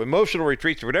 emotional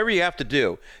retreats or whatever you have to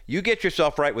do. You get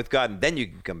yourself right with God, and then you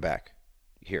can come back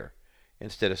here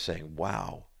instead of saying,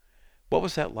 wow, what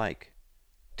was that like?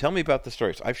 Tell me about the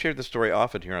stories. I've shared the story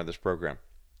often here on this program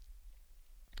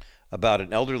about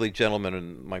an elderly gentleman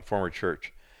in my former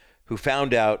church who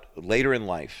found out later in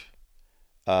life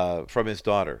from his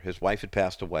daughter. His wife had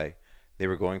passed away. They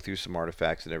were going through some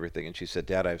artifacts and everything, and she said,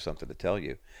 Dad, I have something to tell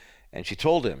you. And she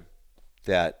told him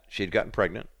that she had gotten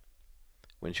pregnant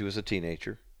when she was a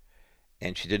teenager,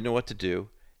 and she didn't know what to do,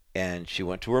 and she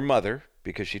went to her mother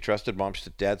because she trusted Mom. She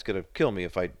said, Dad's going to kill me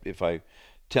if I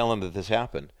tell him that this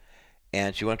happened.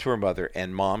 And she went to her mother,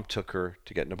 and Mom took her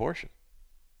to get an abortion.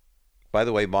 By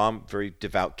the way, Mom, very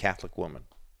devout Catholic woman,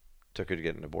 took her to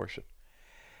get an abortion.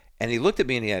 And he looked at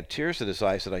me, and he had tears in his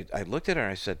eyes, and I looked at her,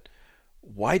 and I said,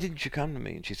 why didn't you come to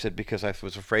me? And she said, because I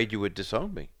was afraid you would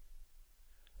disown me.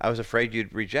 I was afraid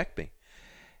you'd reject me.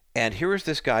 And here was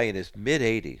this guy in his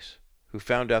mid-80s who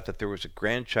found out that there was a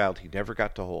grandchild he never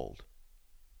got to hold.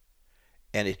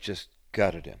 And it just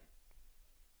gutted him.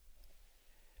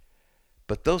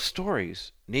 But those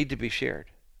stories need to be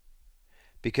shared.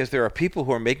 Because there are people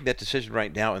who are making that decision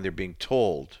right now, and they're being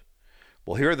told,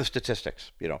 well, here are the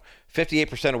statistics.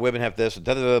 58% of women have this.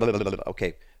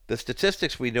 Okay, the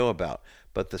statistics we know about,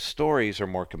 but the stories are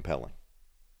more compelling.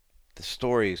 The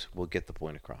stories will get the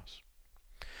point across.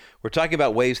 We're talking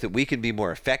about ways that we can be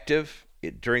more effective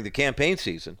during the campaign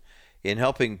season in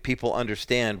helping people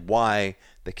understand why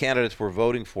the candidates we're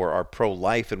voting for are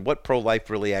pro-life and what pro-life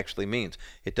really actually means.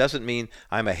 It doesn't mean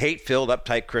I'm a hate-filled,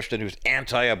 uptight Christian who's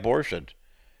anti-abortion.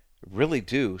 Really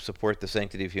do support the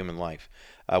sanctity of human life.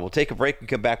 We'll take a break and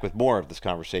come back with more of this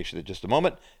conversation in just a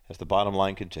moment as the bottom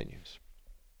line continues.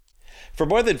 For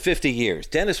more than 50 years,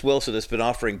 Dennis Wilson has been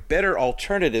offering better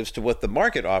alternatives to what the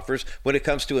market offers when it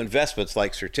comes to investments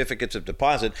like certificates of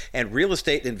deposit and real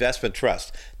estate investment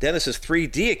trust. Dennis's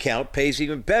 3D account pays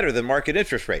even better than market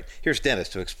interest rate. Here's Dennis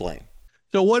to explain.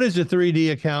 So what is a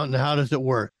 3D account and how does it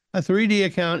work? A 3D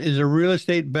account is a real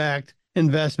estate-backed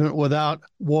investment without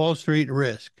Wall Street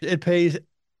risk. It pays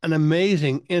an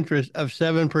amazing interest of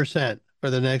 7% for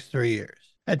the next 3 years.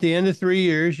 At the end of 3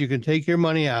 years, you can take your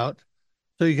money out.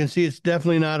 So you can see it's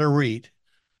definitely not a REIT,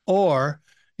 or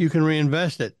you can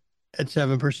reinvest it at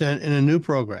 7% in a new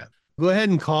program. Go ahead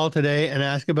and call today and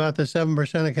ask about the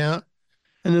 7% account.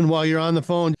 And then while you're on the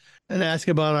phone, and ask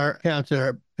about our accounts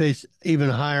that pays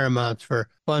even higher amounts for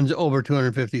funds over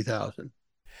 $250,000.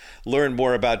 Learn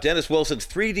more about Dennis Wilson's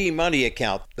 3D Money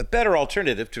account, the better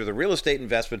alternative to the real estate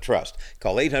investment trust.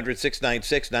 Call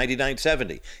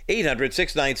 800-696-9970.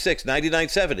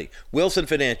 800-696-9970. Wilson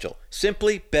Financial.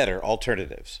 Simply better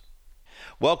alternatives.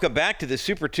 Welcome back to the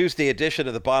Super Tuesday edition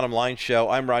of the Bottom Line Show.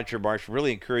 I'm Roger Marsh.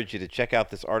 Really encourage you to check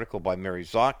out this article by Mary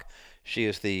Zock. She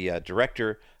is the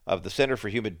director of the Center for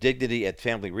Human Dignity at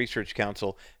Family Research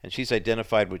Council, and she's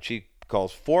identified what she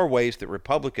calls 4 ways that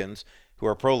Republicans who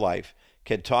are pro-life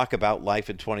can talk about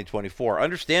life in 2024,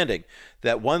 understanding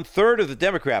that 1/3 of the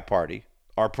Democrat Party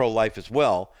are pro-life as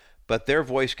well, but their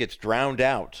voice gets drowned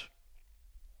out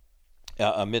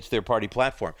amidst their party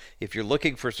platform. If you're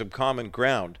looking for some common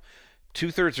ground,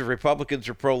 2/3 of Republicans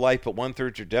are pro-life, but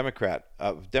 1/3 are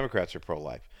Democrats are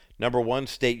pro-life. Number 1,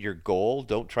 state your goal.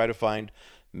 Don't try to find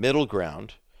middle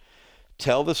ground.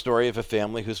 Tell the story of a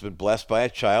family who's been blessed by a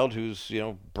child whose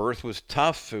birth was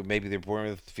tough, who maybe they're born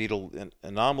with fetal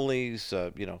anomalies,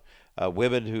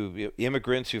 women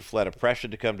immigrants who fled oppression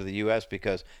to come to the U.S.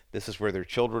 because this is where their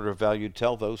children are valued.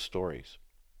 Tell those stories.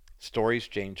 Stories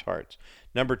change hearts.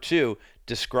 Number 2,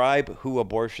 describe who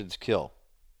abortions kill.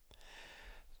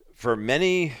 For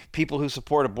many people who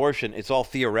support abortion, it's all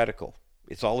theoretical.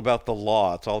 It's all about the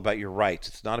law. It's all about your rights.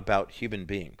 It's not about human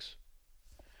beings.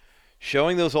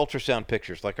 Showing those ultrasound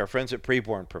pictures like our friends at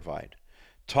Preborn provide.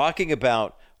 Talking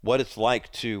about what it's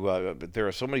like to, there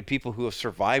are so many people who have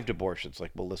survived abortions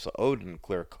like Melissa Ohden,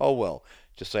 Claire Colwell,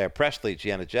 Josiah Presley,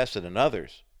 Gianna Jessen, and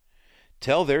others.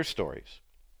 Tell their stories.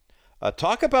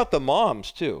 Talk about the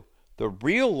moms, too. The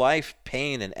real life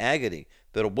pain and agony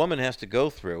that a woman has to go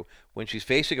through when she's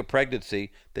facing a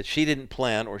pregnancy that she didn't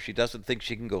plan or she doesn't think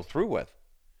she can go through with.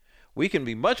 We can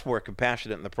be much more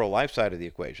compassionate in the pro-life side of the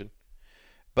equation.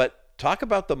 But talk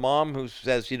about the mom who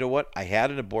says, you know what, I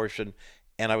had an abortion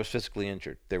and I was physically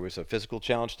injured. There was a physical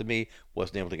challenge to me,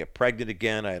 wasn't able to get pregnant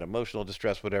again, I had emotional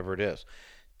distress, whatever it is.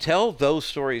 Tell those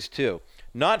stories too.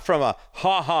 Not from a,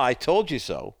 ha ha, I told you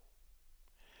so,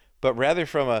 but rather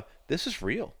from a, this is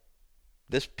real.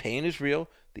 This pain is real,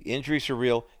 the injuries are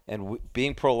real, and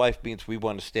being pro-life means we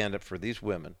want to stand up for these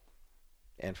women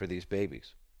and for these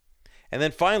babies. And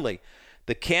then finally,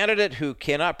 the candidate who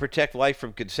cannot protect life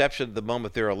from conception the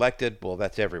moment they're elected, well,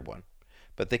 that's everyone.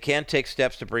 But they can take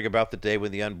steps to bring about the day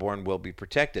when the unborn will be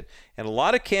protected. And a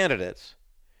lot of candidates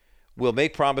will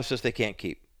make promises they can't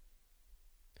keep.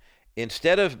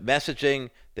 Instead of messaging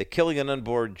that killing an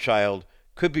unborn child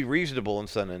could be reasonable in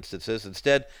some instances,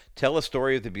 instead tell a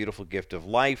story of the beautiful gift of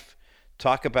life,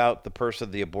 talk about the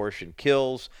person the abortion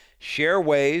kills, share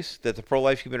ways that the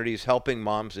pro-life community is helping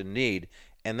moms in need,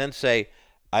 and then say,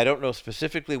 I don't know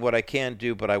specifically what I can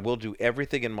do, but I will do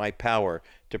everything in my power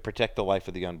to protect the life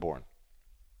of the unborn.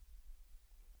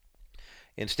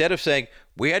 Instead of saying,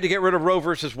 we had to get rid of Roe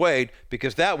versus Wade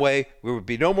because that way there would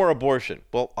be no more abortion.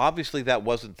 Well, obviously that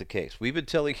wasn't the case. We've been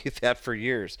telling you that for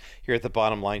years here at the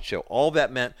Bottom Line Show. All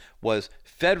that meant was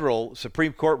federal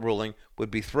Supreme Court ruling would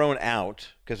be thrown out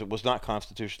because it was not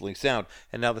constitutionally sound.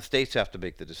 And now the states have to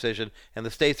make the decision, and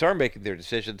the states are making their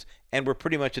decisions, and we're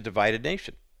pretty much a divided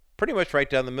nation. Pretty much right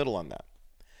down the middle on that.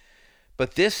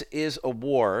 But this is a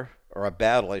war, or a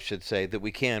battle, I should say, that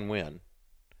we can win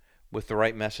with the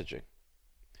right messaging.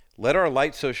 Let our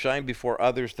light so shine before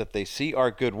others that they see our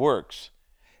good works.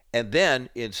 And then,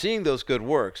 in seeing those good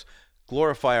works,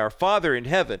 glorify our Father in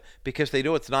heaven, because they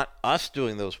know it's not us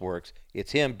doing those works,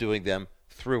 it's Him doing them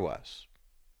through us.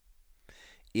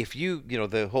 If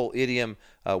the whole idiom,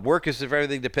 work as if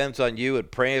everything depends on you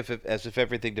and pray as if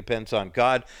everything depends on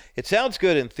God, it sounds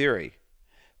good in theory.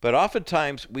 But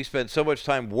oftentimes we spend so much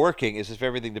time working as if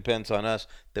everything depends on us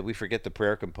that we forget the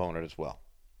prayer component as well.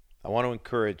 I want to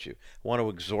encourage you, I want to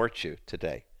exhort you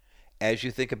today, as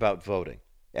you think about voting,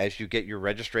 as you get your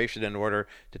registration in order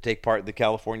to take part in the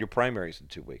California primaries in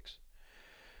 2 weeks,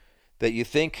 that you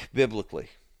think biblically.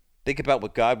 Think about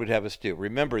what God would have us do.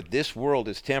 Remember, this world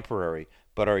is temporary,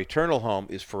 but our eternal home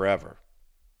is forever.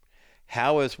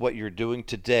 How is what you're doing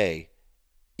today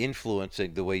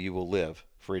influencing the way you will live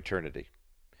for eternity?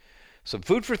 Some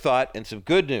food for thought and some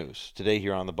good news today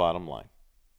here on The Bottom Line.